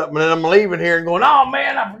say something, and then I'm leaving here and going, oh,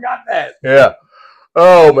 man, I forgot that. Yeah.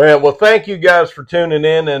 Oh, man. Well, thank you guys for tuning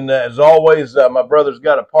in. And as always, my brother's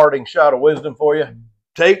got a parting shot of wisdom for you.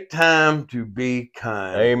 Take time to be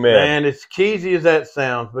kind. Amen. And as cheesy as that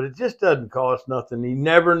sounds, but it just doesn't cost nothing. You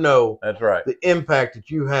never know. That's right. The impact that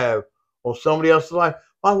you have on somebody else's life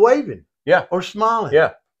by waving. Yeah. Or smiling.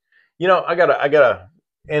 Yeah. You know, I gotta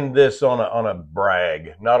end this on a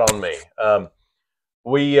brag, not on me.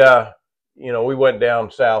 You know, we went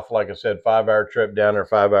down south, like I said, 5-hour trip down there,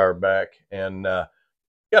 5-hour back, and got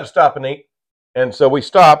to stop and eat. And so we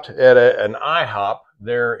stopped at an IHOP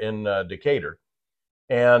there in Decatur.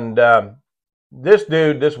 And this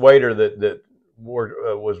waiter that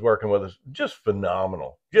was working with us, just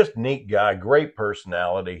phenomenal, just neat guy, great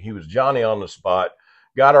personality. He was Johnny on the spot,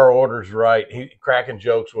 got our orders right. He cracking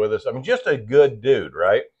jokes with us. I mean, just a good dude,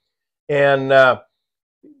 right? And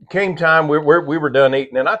came time, we were done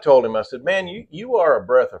eating, and I told him, I said, man, you are a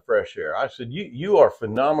breath of fresh air. I said, you are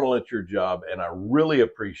phenomenal at your job, and I really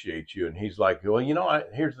appreciate you. And he's like, well, you know,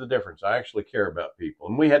 here's the difference. I actually care about people.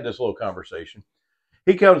 And we had this little conversation.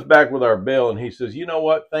 He comes back with our bill, and he says, you know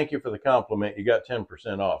what? Thank you for the compliment. You got 10%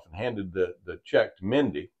 off, and handed the check to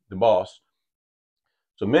Mindy, the boss.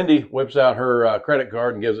 So Mindy whips out her credit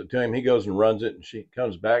card and gives it to him. He goes and runs it, and she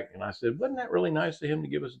comes back. And I said, wasn't that really nice of him to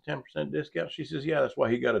give us a 10% discount? She says, yeah, that's why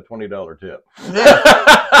he got a $20 tip.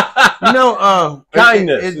 Yeah. You know,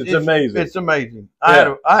 kindness. It's amazing. It's amazing.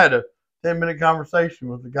 Yeah. I had a 10-minute conversation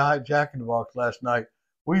with the guy at Jack in the Box last night.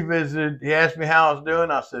 We visited. He asked me how I was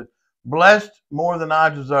doing. I said, blessed more than I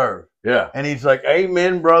deserve. Yeah. And he's like,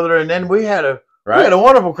 amen, brother. And then we had a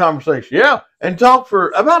wonderful conversation. Yeah. And talked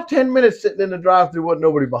for about 10 minutes sitting in the drive-thru. Wasn't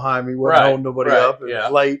nobody behind me. Wasn't holding nobody up. It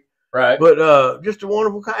was late. Right. But just a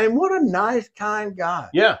wonderful guy. And what a nice, kind guy.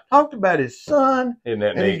 Yeah. Talked about his son. Isn't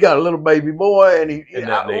that neat? And he's got a little baby boy. And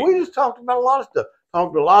we just talked about a lot of stuff.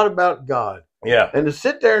 Talked a lot about God. Yeah. And to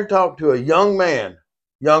sit there and talk to a young man.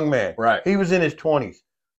 Right. He was in his 20s.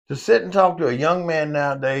 To sit and talk to a young man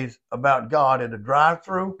nowadays about God at a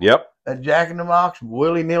drive-thru. Yep. At Jack in the Box,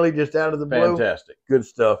 willy-nilly, just out of the blue. Fantastic. Good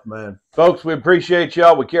stuff, man. Folks, we appreciate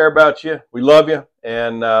y'all. We care about you. We love you.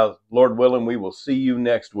 And Lord willing, we will see you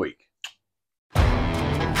next week.